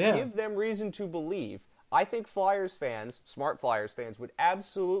 and you give them reason to believe. I think Flyers fans, smart Flyers fans, would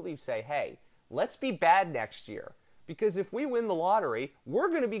absolutely say, "Hey, let's be bad next year." Because if we win the lottery, we're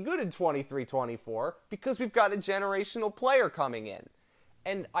going to be good in 23-24 because we've got a generational player coming in.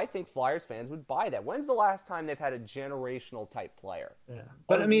 And I think Flyers fans would buy that. When's the last time they've had a generational type player? Yeah.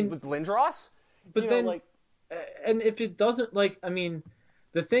 But I mean, with Lindros? But and if it doesn't, I mean,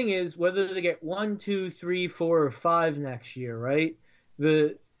 the thing is whether they get 1, 2, 3, 4, or 5 next year, right?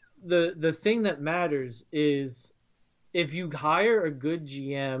 The thing that matters is if you hire a good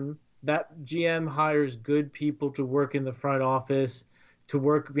GM, that GM hires good people to work in the front office, to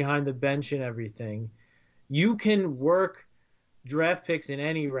work behind the bench and everything. You can work draft picks in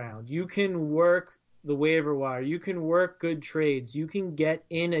any round. You can work the waiver wire. You can work good trades. You can get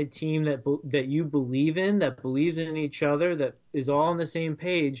in a team that you believe in, that believes in each other, that is all on the same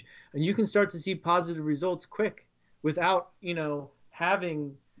page, and you can start to see positive results quick without,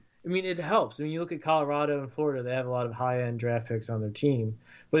 having. I mean, it helps. When you look at Colorado and Florida, they have a lot of high-end draft picks on their team,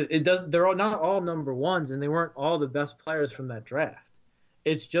 but they're not all number ones, and they weren't all the best players from that draft.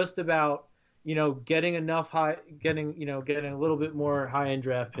 It's just about getting a little bit more high-end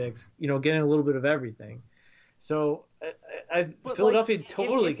draft picks, getting a little bit of everything. So Philadelphia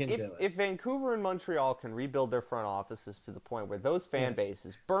totally can do it. If Vancouver and Montreal can rebuild their front offices to the point where those fan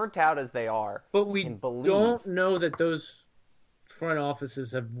bases, burnt out as they are, but we don't know that those front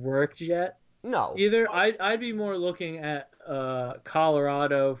offices have worked yet. No. Either I'd be more looking at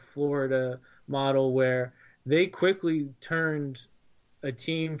Colorado, Florida model where they quickly turned a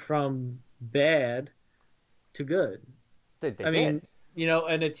team from bad to good. I mean,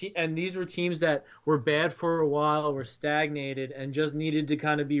 and these were teams that were bad for a while, were stagnated, and just needed to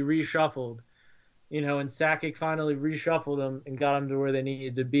kind of be reshuffled. And Sakic finally reshuffled them and got them to where they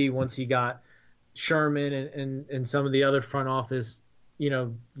needed to be once he got Sherman and some of the other front office,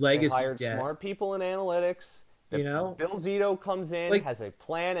 legacy. They hired smart people in analytics. Bill Zito comes in, has a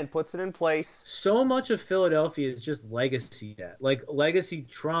plan, and puts it in place. So much of Philadelphia is just legacy debt, legacy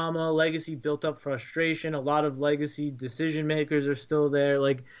trauma, legacy built-up frustration. A lot of legacy decision makers are still there.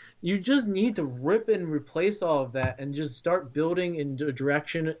 You just need to rip and replace all of that and just start building in a new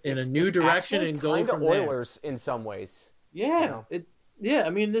direction, and go from there. Oilers in some ways. Yeah,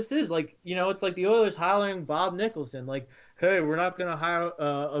 I mean, this is it's like the Oilers hiring Bob Nicholson. Hey, we're not going to hire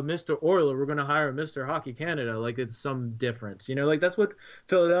a Mr. Oiler. We're going to hire a Mr. Hockey Canada. It's some difference. That's what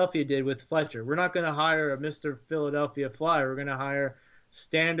Philadelphia did with Fletcher. We're not going to hire a Mr. Philadelphia Flyer. We're going to hire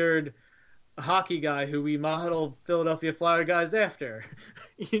standard hockey guy who we model Philadelphia Flyer guys after.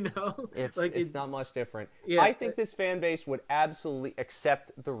 It's not much different. Yeah, I think this fan base would absolutely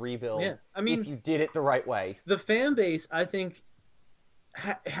accept the rebuild. Yeah, I mean, if you did it the right way. The fan base, I think,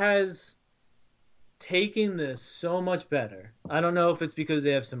 has taking this so much better. I don't know if it's because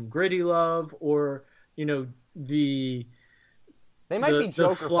they have some gritty love or they might be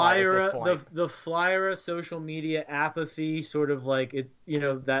Joker Flyer at this point. The Flyer social media apathy, sort of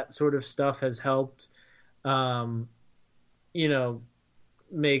that sort of stuff has helped make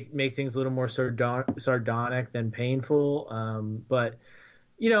things a little more sardonic than painful. But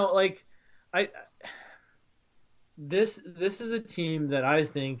this is a team that I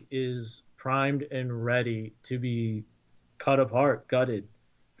think is primed and ready to be cut apart, gutted,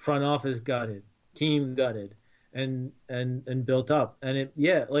 front office gutted, team gutted, and built up. And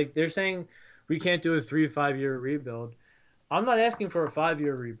they're saying we can't do a 3-5 year rebuild. I'm not asking for a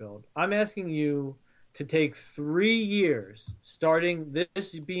 5-year rebuild. I'm asking you to take 3 years, starting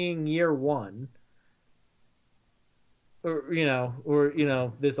this being year 1,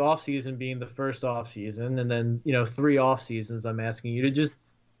 this off season being the first off season, and then 3 off seasons, I'm asking you to just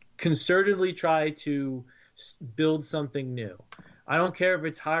concertedly try to build something new. I don't care if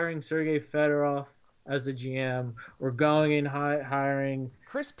it's hiring Sergei Fedorov as the GM or going and hiring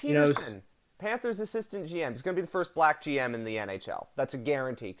Chris Peterson, Panthers assistant GM, is going to be the first black GM in the NHL. That's a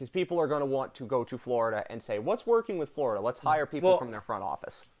guarantee because people are going to want to go to Florida and say, what's working with Florida? Let's hire people from their front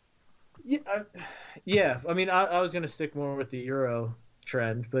office. Yeah. I mean, I was going to stick more with the Euro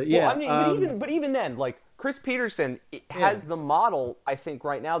trend, but yeah. Well, I mean, but even then, like Chris Peterson has the model, I think,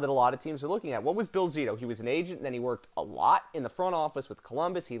 right now that a lot of teams are looking at. What was Bill Zito? He was an agent, and then he worked a lot in the front office with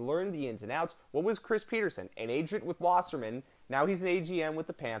Columbus. He learned the ins and outs. What was Chris Peterson? An agent with Wasserman. Now he's an AGM with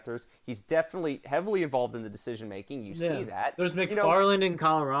the Panthers. He's definitely heavily involved in the decision making. You see that. There's McFarland in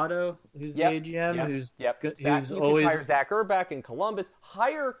Colorado, who's the AGM. Who's always hire Zach Urbach in Columbus.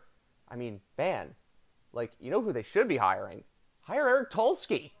 You know who they should be hiring? Hire Eric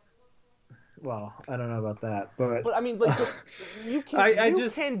Tulsky. Well, I don't know about that, but I mean, like, you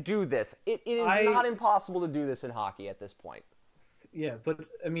can do this. It is not impossible to do this in hockey at this point. Yeah, but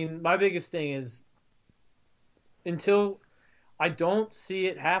I mean, my biggest thing is until I don't see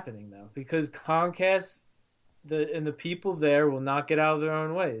it happening though, because Comcast and the people there will not get out of their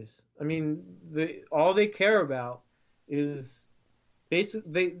own ways. I mean, all they care about is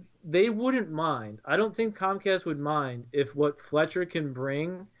basically they wouldn't mind. I don't think Comcast would mind if what Fletcher can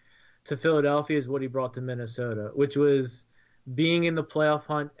bring to Philadelphia is what he brought to Minnesota, which was being in the playoff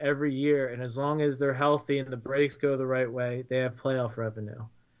hunt every year. And as long as they're healthy and the breaks go the right way, they have playoff revenue.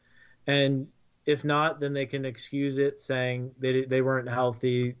 And if not, then they can excuse it saying they weren't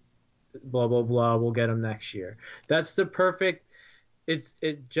healthy, blah, blah, blah. We'll get them next year. That's the perfect.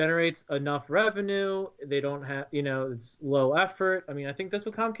 It generates enough revenue. They don't have, it's low effort. I mean, I think that's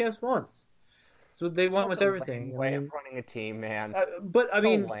what Comcast wants. That's what they want with everything. Way of running a team, man.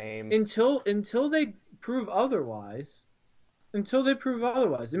 Lame. Until they prove otherwise. I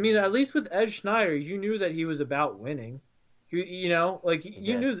mean, at least with Ed Schneider, you knew that he was about winning. You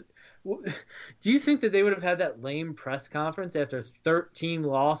knew. Do you think that they would have had that lame press conference after 13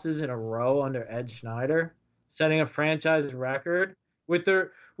 losses in a row under Ed Schneider, setting a franchise record with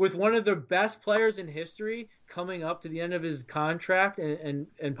one of the best players in history coming up to the end of his contract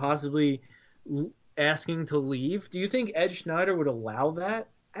and possibly asking to leave? Do you think Ed Schneider would allow that?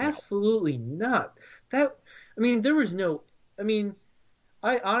 Absolutely not. There was no. I mean,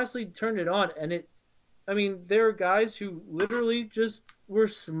 I honestly turned it on, and there are guys who literally just were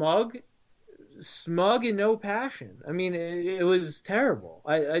smug and no passion. I mean, it was terrible.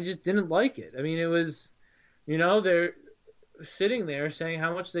 I just didn't like it. I mean, it was, they're sitting there saying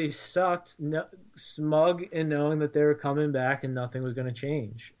how much they sucked, smug and knowing that they were coming back and nothing was going to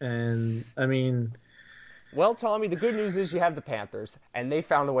change. And, I mean... Well, Tommy, the good news is you have the Panthers, and they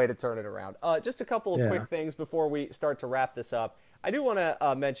found a way to turn it around. Just a couple of quick things before we start to wrap this up. I do want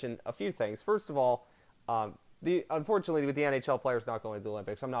to mention a few things. First of all, unfortunately, with the NHL players not going to the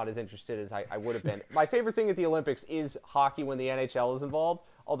Olympics, I'm not as interested as I would have been. My favorite thing at the Olympics is hockey when the NHL is involved,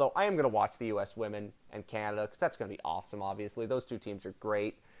 although I am going to watch the U.S. women and Canada, because that's going to be awesome, obviously. Those two teams are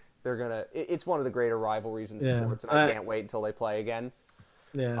great. It's one of the greater rivalries in sports, and I can't wait until they play again.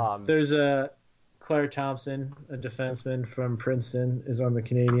 Yeah. There's Claire Thompson, a defenseman from Princeton, is on the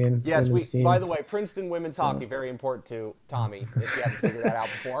Canadian women's team. By the way, Princeton women's hockey, very important to Tommy, if you haven't figured that out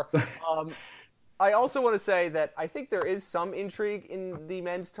before. I also want to say that I think there is some intrigue in the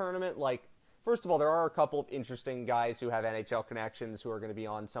men's tournament. Like, first of all, there are a couple of interesting guys who have NHL connections who are going to be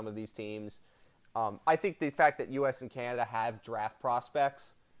on some of these teams. I think the fact that U.S. and Canada have draft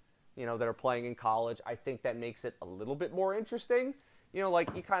prospects, that are playing in college, I think that makes it a little bit more interesting.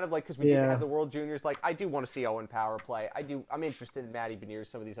 Because we didn't have the World Juniors. Like, I do want to see Owen Power play. I'm interested in Matty Beniers,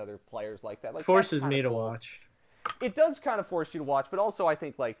 some of these other players like that. Like, forces me to watch. It does kind of force you to watch, but also I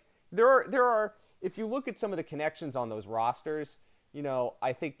think there are. If you look at some of the connections on those rosters,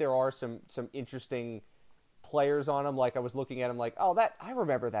 I think there are some interesting players on them. Like, I was looking at them like, oh, I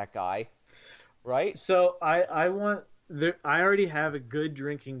remember that guy, right? So I already have a good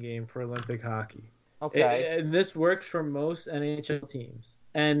drinking game for Olympic hockey. Okay. And this works for most NHL teams.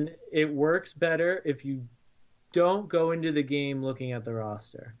 And it works better if you don't go into the game looking at the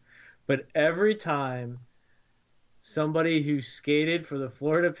roster. But every time somebody who skated for the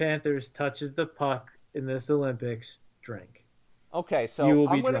Florida Panthers touches the puck in this Olympics, drink. Okay, so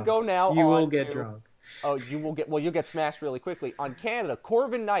I'm going to go now. You will get drunk. Oh, you will get. Well, you'll get smashed really quickly. On Canada,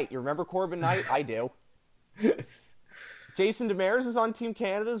 Corbin Knight. You remember Corbin Knight? I do. Jason Demers is on Team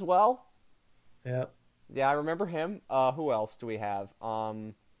Canada as well. Yep. Yeah, I remember him. Who else do we have?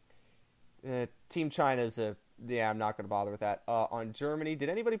 Team China's Yeah, I'm not going to bother with that. On Germany, did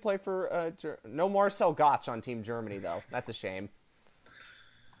anybody play for? No Marcel Gottsch on Team Germany though. That's a shame.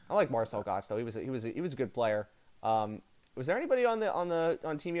 I like Marcel Gottsch though. He was a good player. Was there anybody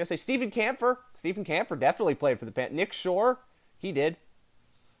on Team USA? Stephen Kampfer. Stephen Kampfer definitely played for the Panthers. Nick Shore, he did.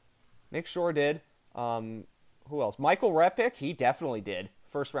 Nick Shore did. Who else? Michael Repick, he definitely did.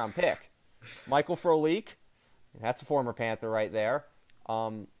 First round pick. Michael Frolik, that's a former Panther right there.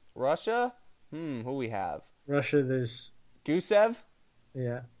 Russia, who we have? Russia, there's Gusev.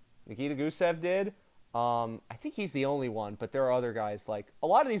 Yeah. Nikita Gusev did. I think he's the only one, but there are other guys like a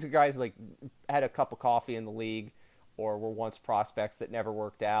lot of these guys like had a cup of coffee in the league or were once prospects that never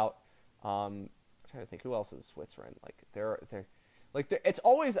worked out. I'm trying to think who else is Switzerland. It's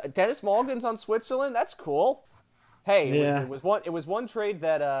always Dennis Mulligan's on Switzerland. That's cool. Hey, it was one trade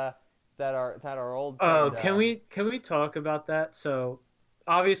that our old friend, can we talk about that? So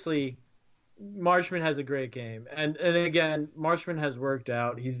obviously Marchment has a great game, and again, Marchment has worked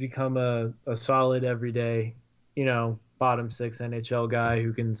out. He's become a solid everyday, bottom six NHL guy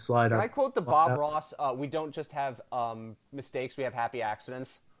who can slide. Can I quote the Bob Ross? We don't just have mistakes; we have happy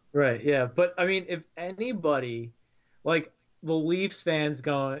accidents. Right. Yeah, but I mean, if anybody, like the Leafs fans,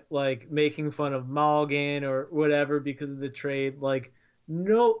 going like making fun of Mulligan or whatever because of the trade,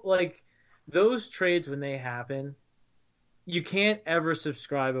 those trades when they happen, you can't ever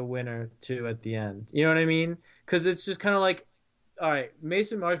subscribe a winner to at the end. You know what I mean? Because it's just kind of like, all right,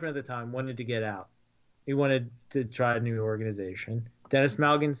 Mason Marchment at the time wanted to get out. He wanted to try a new organization. Dennis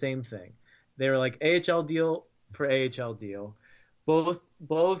Malgin, same thing. They were like AHL deal for AHL deal.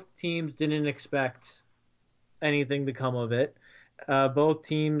 Both teams didn't expect anything to come of it. Both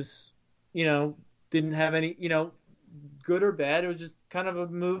teams, didn't have any, good or bad. It was just kind of a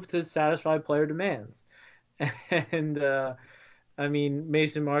move to satisfy player demands. And I mean,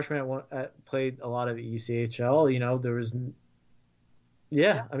 Mason Marchment played a lot of ECHL. There was,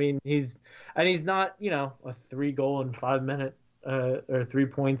 I mean, he's not, a 3-goal in 5 minute or 3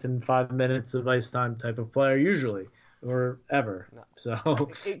 points in 5 minutes of ice time type of player usually or ever. No. So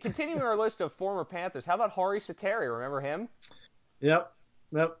continuing our list of former Panthers, how about Hari Sateri? Remember him? Yep.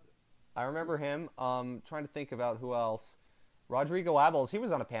 I remember him. Trying to think about who else. Rodrigo Abels, he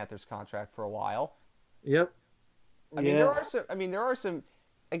was on a Panthers contract for a while. Yep. I mean, there are some.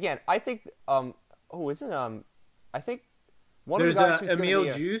 Again, I think. I think one There's of the guys who's Emil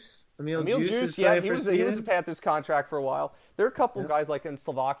going to be Juice. Emil Juice. Yeah, he was a Panthers contract for a while. There are a couple guys like in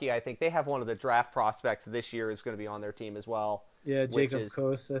Slovakia. I think they have one of the draft prospects this year is going to be on their team as well. Yeah, Jacob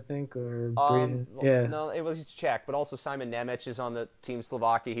Kos, I think, or Braden. No, it was Czech, but also Simon Nemec is on the team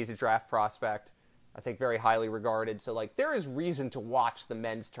Slovakia. He's a draft prospect. I think very highly regarded. So, there is reason to watch the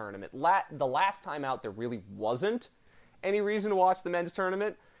men's tournament. The last time out, there really wasn't any reason to watch the men's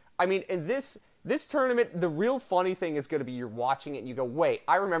tournament. I mean, in this tournament, the real funny thing is going to be you're watching it and you go, wait,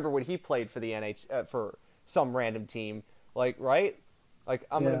 I remember when he played for the for some random team. Right?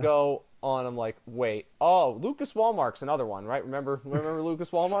 I'm going to go on, I'm like, wait, Lucas Wallmark's another one, right? Remember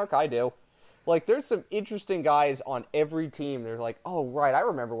Lucas Wallmark? I do. There's some interesting guys on every team. They're like, oh, right, I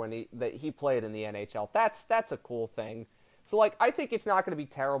remember when he played in the NHL. That's a cool thing. So, I think it's not going to be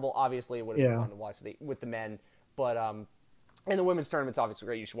terrible. Obviously, it would have been fun to watch with the men. But, and the women's tournament's obviously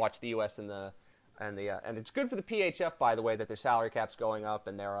great. You should watch the U.S. and it's good for the PHF, by the way, that their salary cap's going up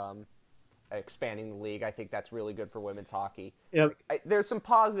and they're expanding the league. I think that's really good for women's hockey. Yep. There's some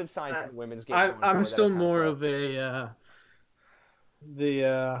positive signs for the women's game. I'm still more of the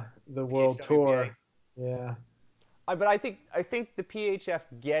World PHWPA. Tour. Yeah. But I think the PHF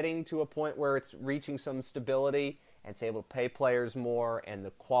getting to a point where it's reaching some stability and it's able to pay players more and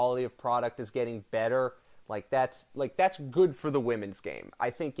the quality of product is getting better. That's good for the women's game.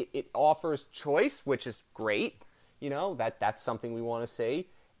 I think it offers choice, which is great. That's something we want to see.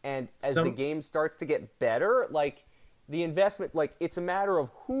 And as the game starts to get better, the investment, it's a matter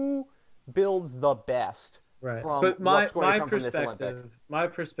of who builds the best. Right. From but what's going to come from this Olympic. My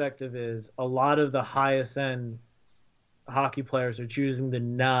perspective is a lot of the highest end hockey players are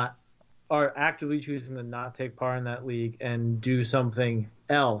actively choosing to not take part in that league and do something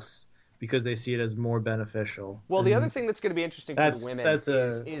else because they see it as more beneficial. Well, the other thing that's going to be interesting for the women is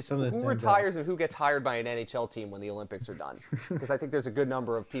who retires and who gets hired by an NHL team when the Olympics are done. Because I think there's a good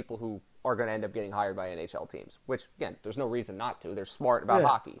number of people who are going to end up getting hired by NHL teams, which, again, there's no reason not to. They're smart about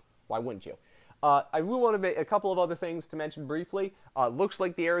hockey. Why wouldn't you? I will want to make a couple of other things to mention briefly. Looks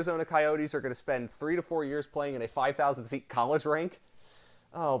like the Arizona Coyotes are going to spend 3 to 4 years playing in a 5,000-seat college rink.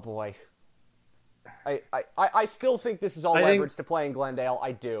 Oh, boy. I still think this is all leverage to play in Glendale.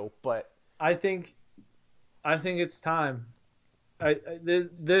 I do, but I think it's time.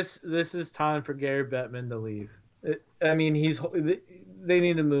 This is time for Gary Bettman to leave. I mean, they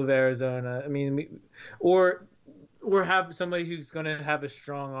need to move Arizona. I mean, or have somebody who's going to have a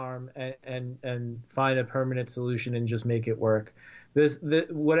strong arm and find a permanent solution and just make it work.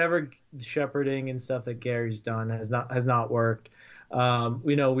 Whatever shepherding and stuff that Gary's done has not worked.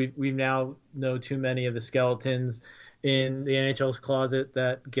 We now know too many of the skeletons in the NHL's closet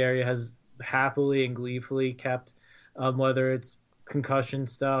that Gary has happily and gleefully kept, whether it's concussion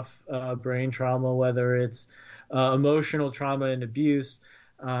stuff, brain trauma, whether it's emotional trauma and abuse.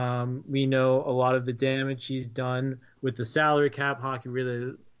 We know a lot of the damage he's done with the salary cap, hockey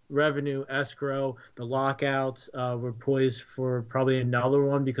related revenue, escrow, the lockouts. We're poised for probably another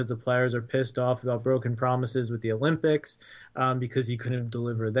one because the players are pissed off about broken promises with the Olympics, because he couldn't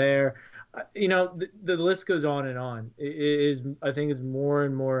deliver there. The list goes on and on. I think is more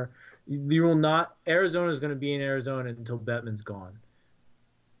and more. You will not. Arizona is going to be in Arizona until Bettman's gone.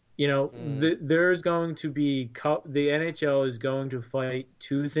 There's going to be the NHL is going to fight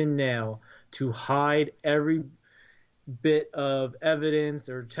tooth and nail to hide every bit of evidence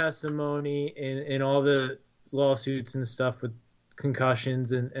or testimony in all the lawsuits and stuff with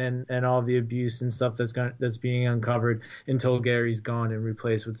concussions and all the abuse and stuff that's being uncovered until Gary's gone and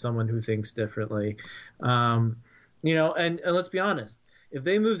replaced with someone who thinks differently. And let's be honest. If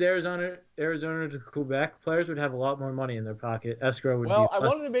they moved Arizona to Quebec, players would have a lot more money in their pocket. Escrow would be less. I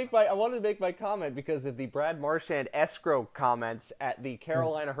wanted to make my comment because of the Brad Marchand escrow comments at the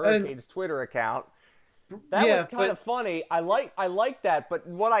Carolina Hurricanes Twitter account. That was kind of funny. I like that, but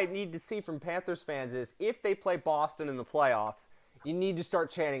what I need to see from Panthers fans is if they play Boston in the playoffs, you need to start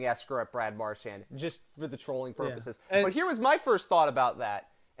chanting escrow at Brad Marchand just for the trolling purposes. Yeah. But here was my first thought about that,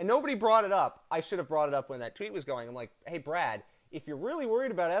 and nobody brought it up. I should have brought it up when that tweet was going. I'm like, hey, Brad, if you're really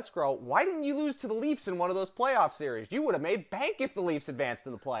worried about escrow, why didn't you lose to the Leafs in one of those playoff series? You would have made bank if the Leafs advanced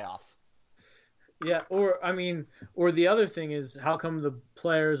in the playoffs. Yeah, or the other thing is, how come the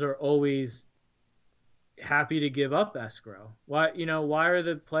players are always happy to give up escrow? Why are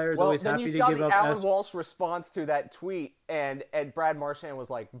the players always happy to give up escrow? Well, then you saw the Alan Walsh response to that tweet, and Brad Marchand was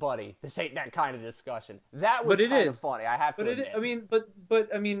like, buddy, this ain't that kind of discussion. That was kind of funny, I have to admit. But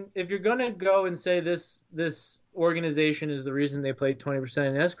if you're going to go and say this organization is the reason they paid 20%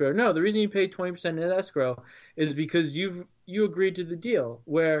 in escrow, no, the reason you paid 20% in escrow is because you agreed to the deal,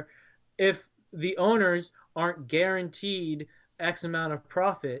 where if the owners aren't guaranteed X amount of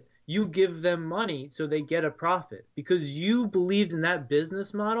profit, you give them money so they get a profit, because you believed in that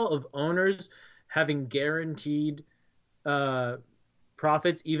business model of owners having guaranteed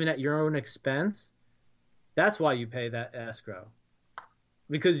profits even at your own expense. That's why you pay that escrow.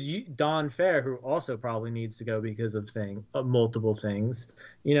 Because Don Fair, who also probably needs to go because of multiple things,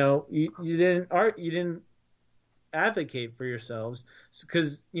 you didn't advocate for yourselves,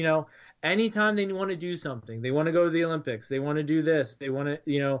 because anytime they want to do something, they want to go to the Olympics, they want to do this, they want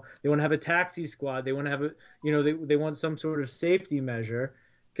to have a taxi squad, they want to have they want some sort of safety measure.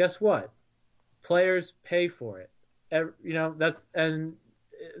 Guess what? Players pay for it. That's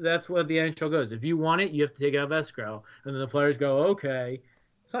what the NHL goes. If you want it, you have to take it out of escrow, and then the players go, okay.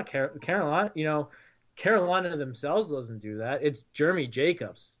 It's not Carolina. Carolina themselves doesn't do that. It's Jeremy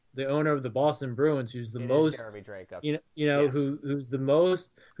Jacobs, the owner of the Boston Bruins, who's the most, Jeremy Jacobs. Yes. who's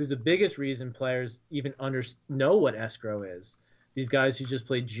the biggest reason players even know what escrow is. These guys who just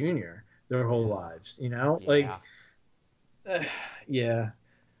played junior their whole lives, yeah. Yeah.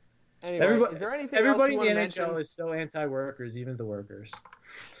 Anyway, is there anything everybody else in the NHL is so anti-workers, even the workers.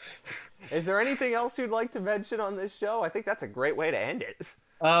 Is there anything else you'd like to mention on this show? I think that's a great way to end it.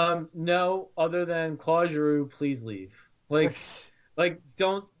 No, other than Claude Giroux, please leave.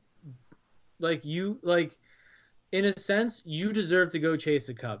 Don't. In a sense, you deserve to go chase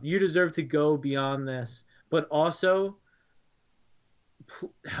a cup. You deserve to go beyond this, but also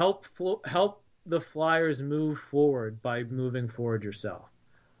help the Flyers move forward by moving forward yourself.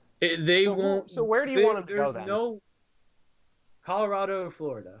 So where do you want them to go then? No Colorado or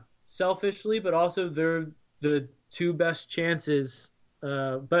Florida. Selfishly, but also they're the two best chances.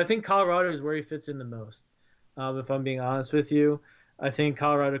 But I think Colorado is where he fits in the most. If I'm being honest with you, I think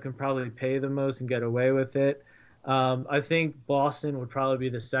Colorado can probably pay the most and get away with it. I think Boston would probably be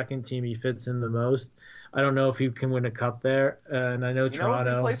the second team he fits in the most. I don't know if he can win a cup there, and I know Toronto.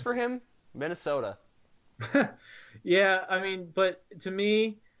 You know place for him? Minnesota. Yeah, but to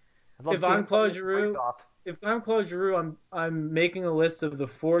me, if I'm Claude Giroux, I'm making a list of the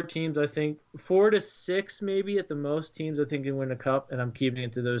 4 teams. I think 4 to 6 maybe at the most teams I think can win a cup, and I'm keeping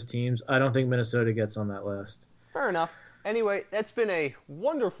it to those teams. I don't think Minnesota gets on that list. Fair enough. Anyway, that's been a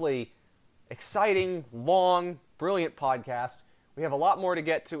wonderfully exciting, long, brilliant podcast. We have a lot more to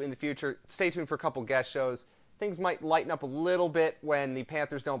get to in the future. Stay tuned for a couple guest shows. Things might lighten up a little bit when the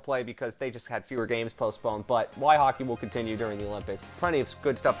Panthers don't play because they just had fewer games postponed. But Y Hockey will continue during the Olympics. Plenty of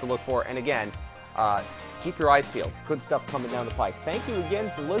good stuff to look for. And again, keep your eyes peeled. Good stuff coming down the pike. Thank you again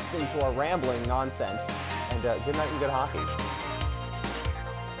for listening to our rambling nonsense. And good night and good hockey.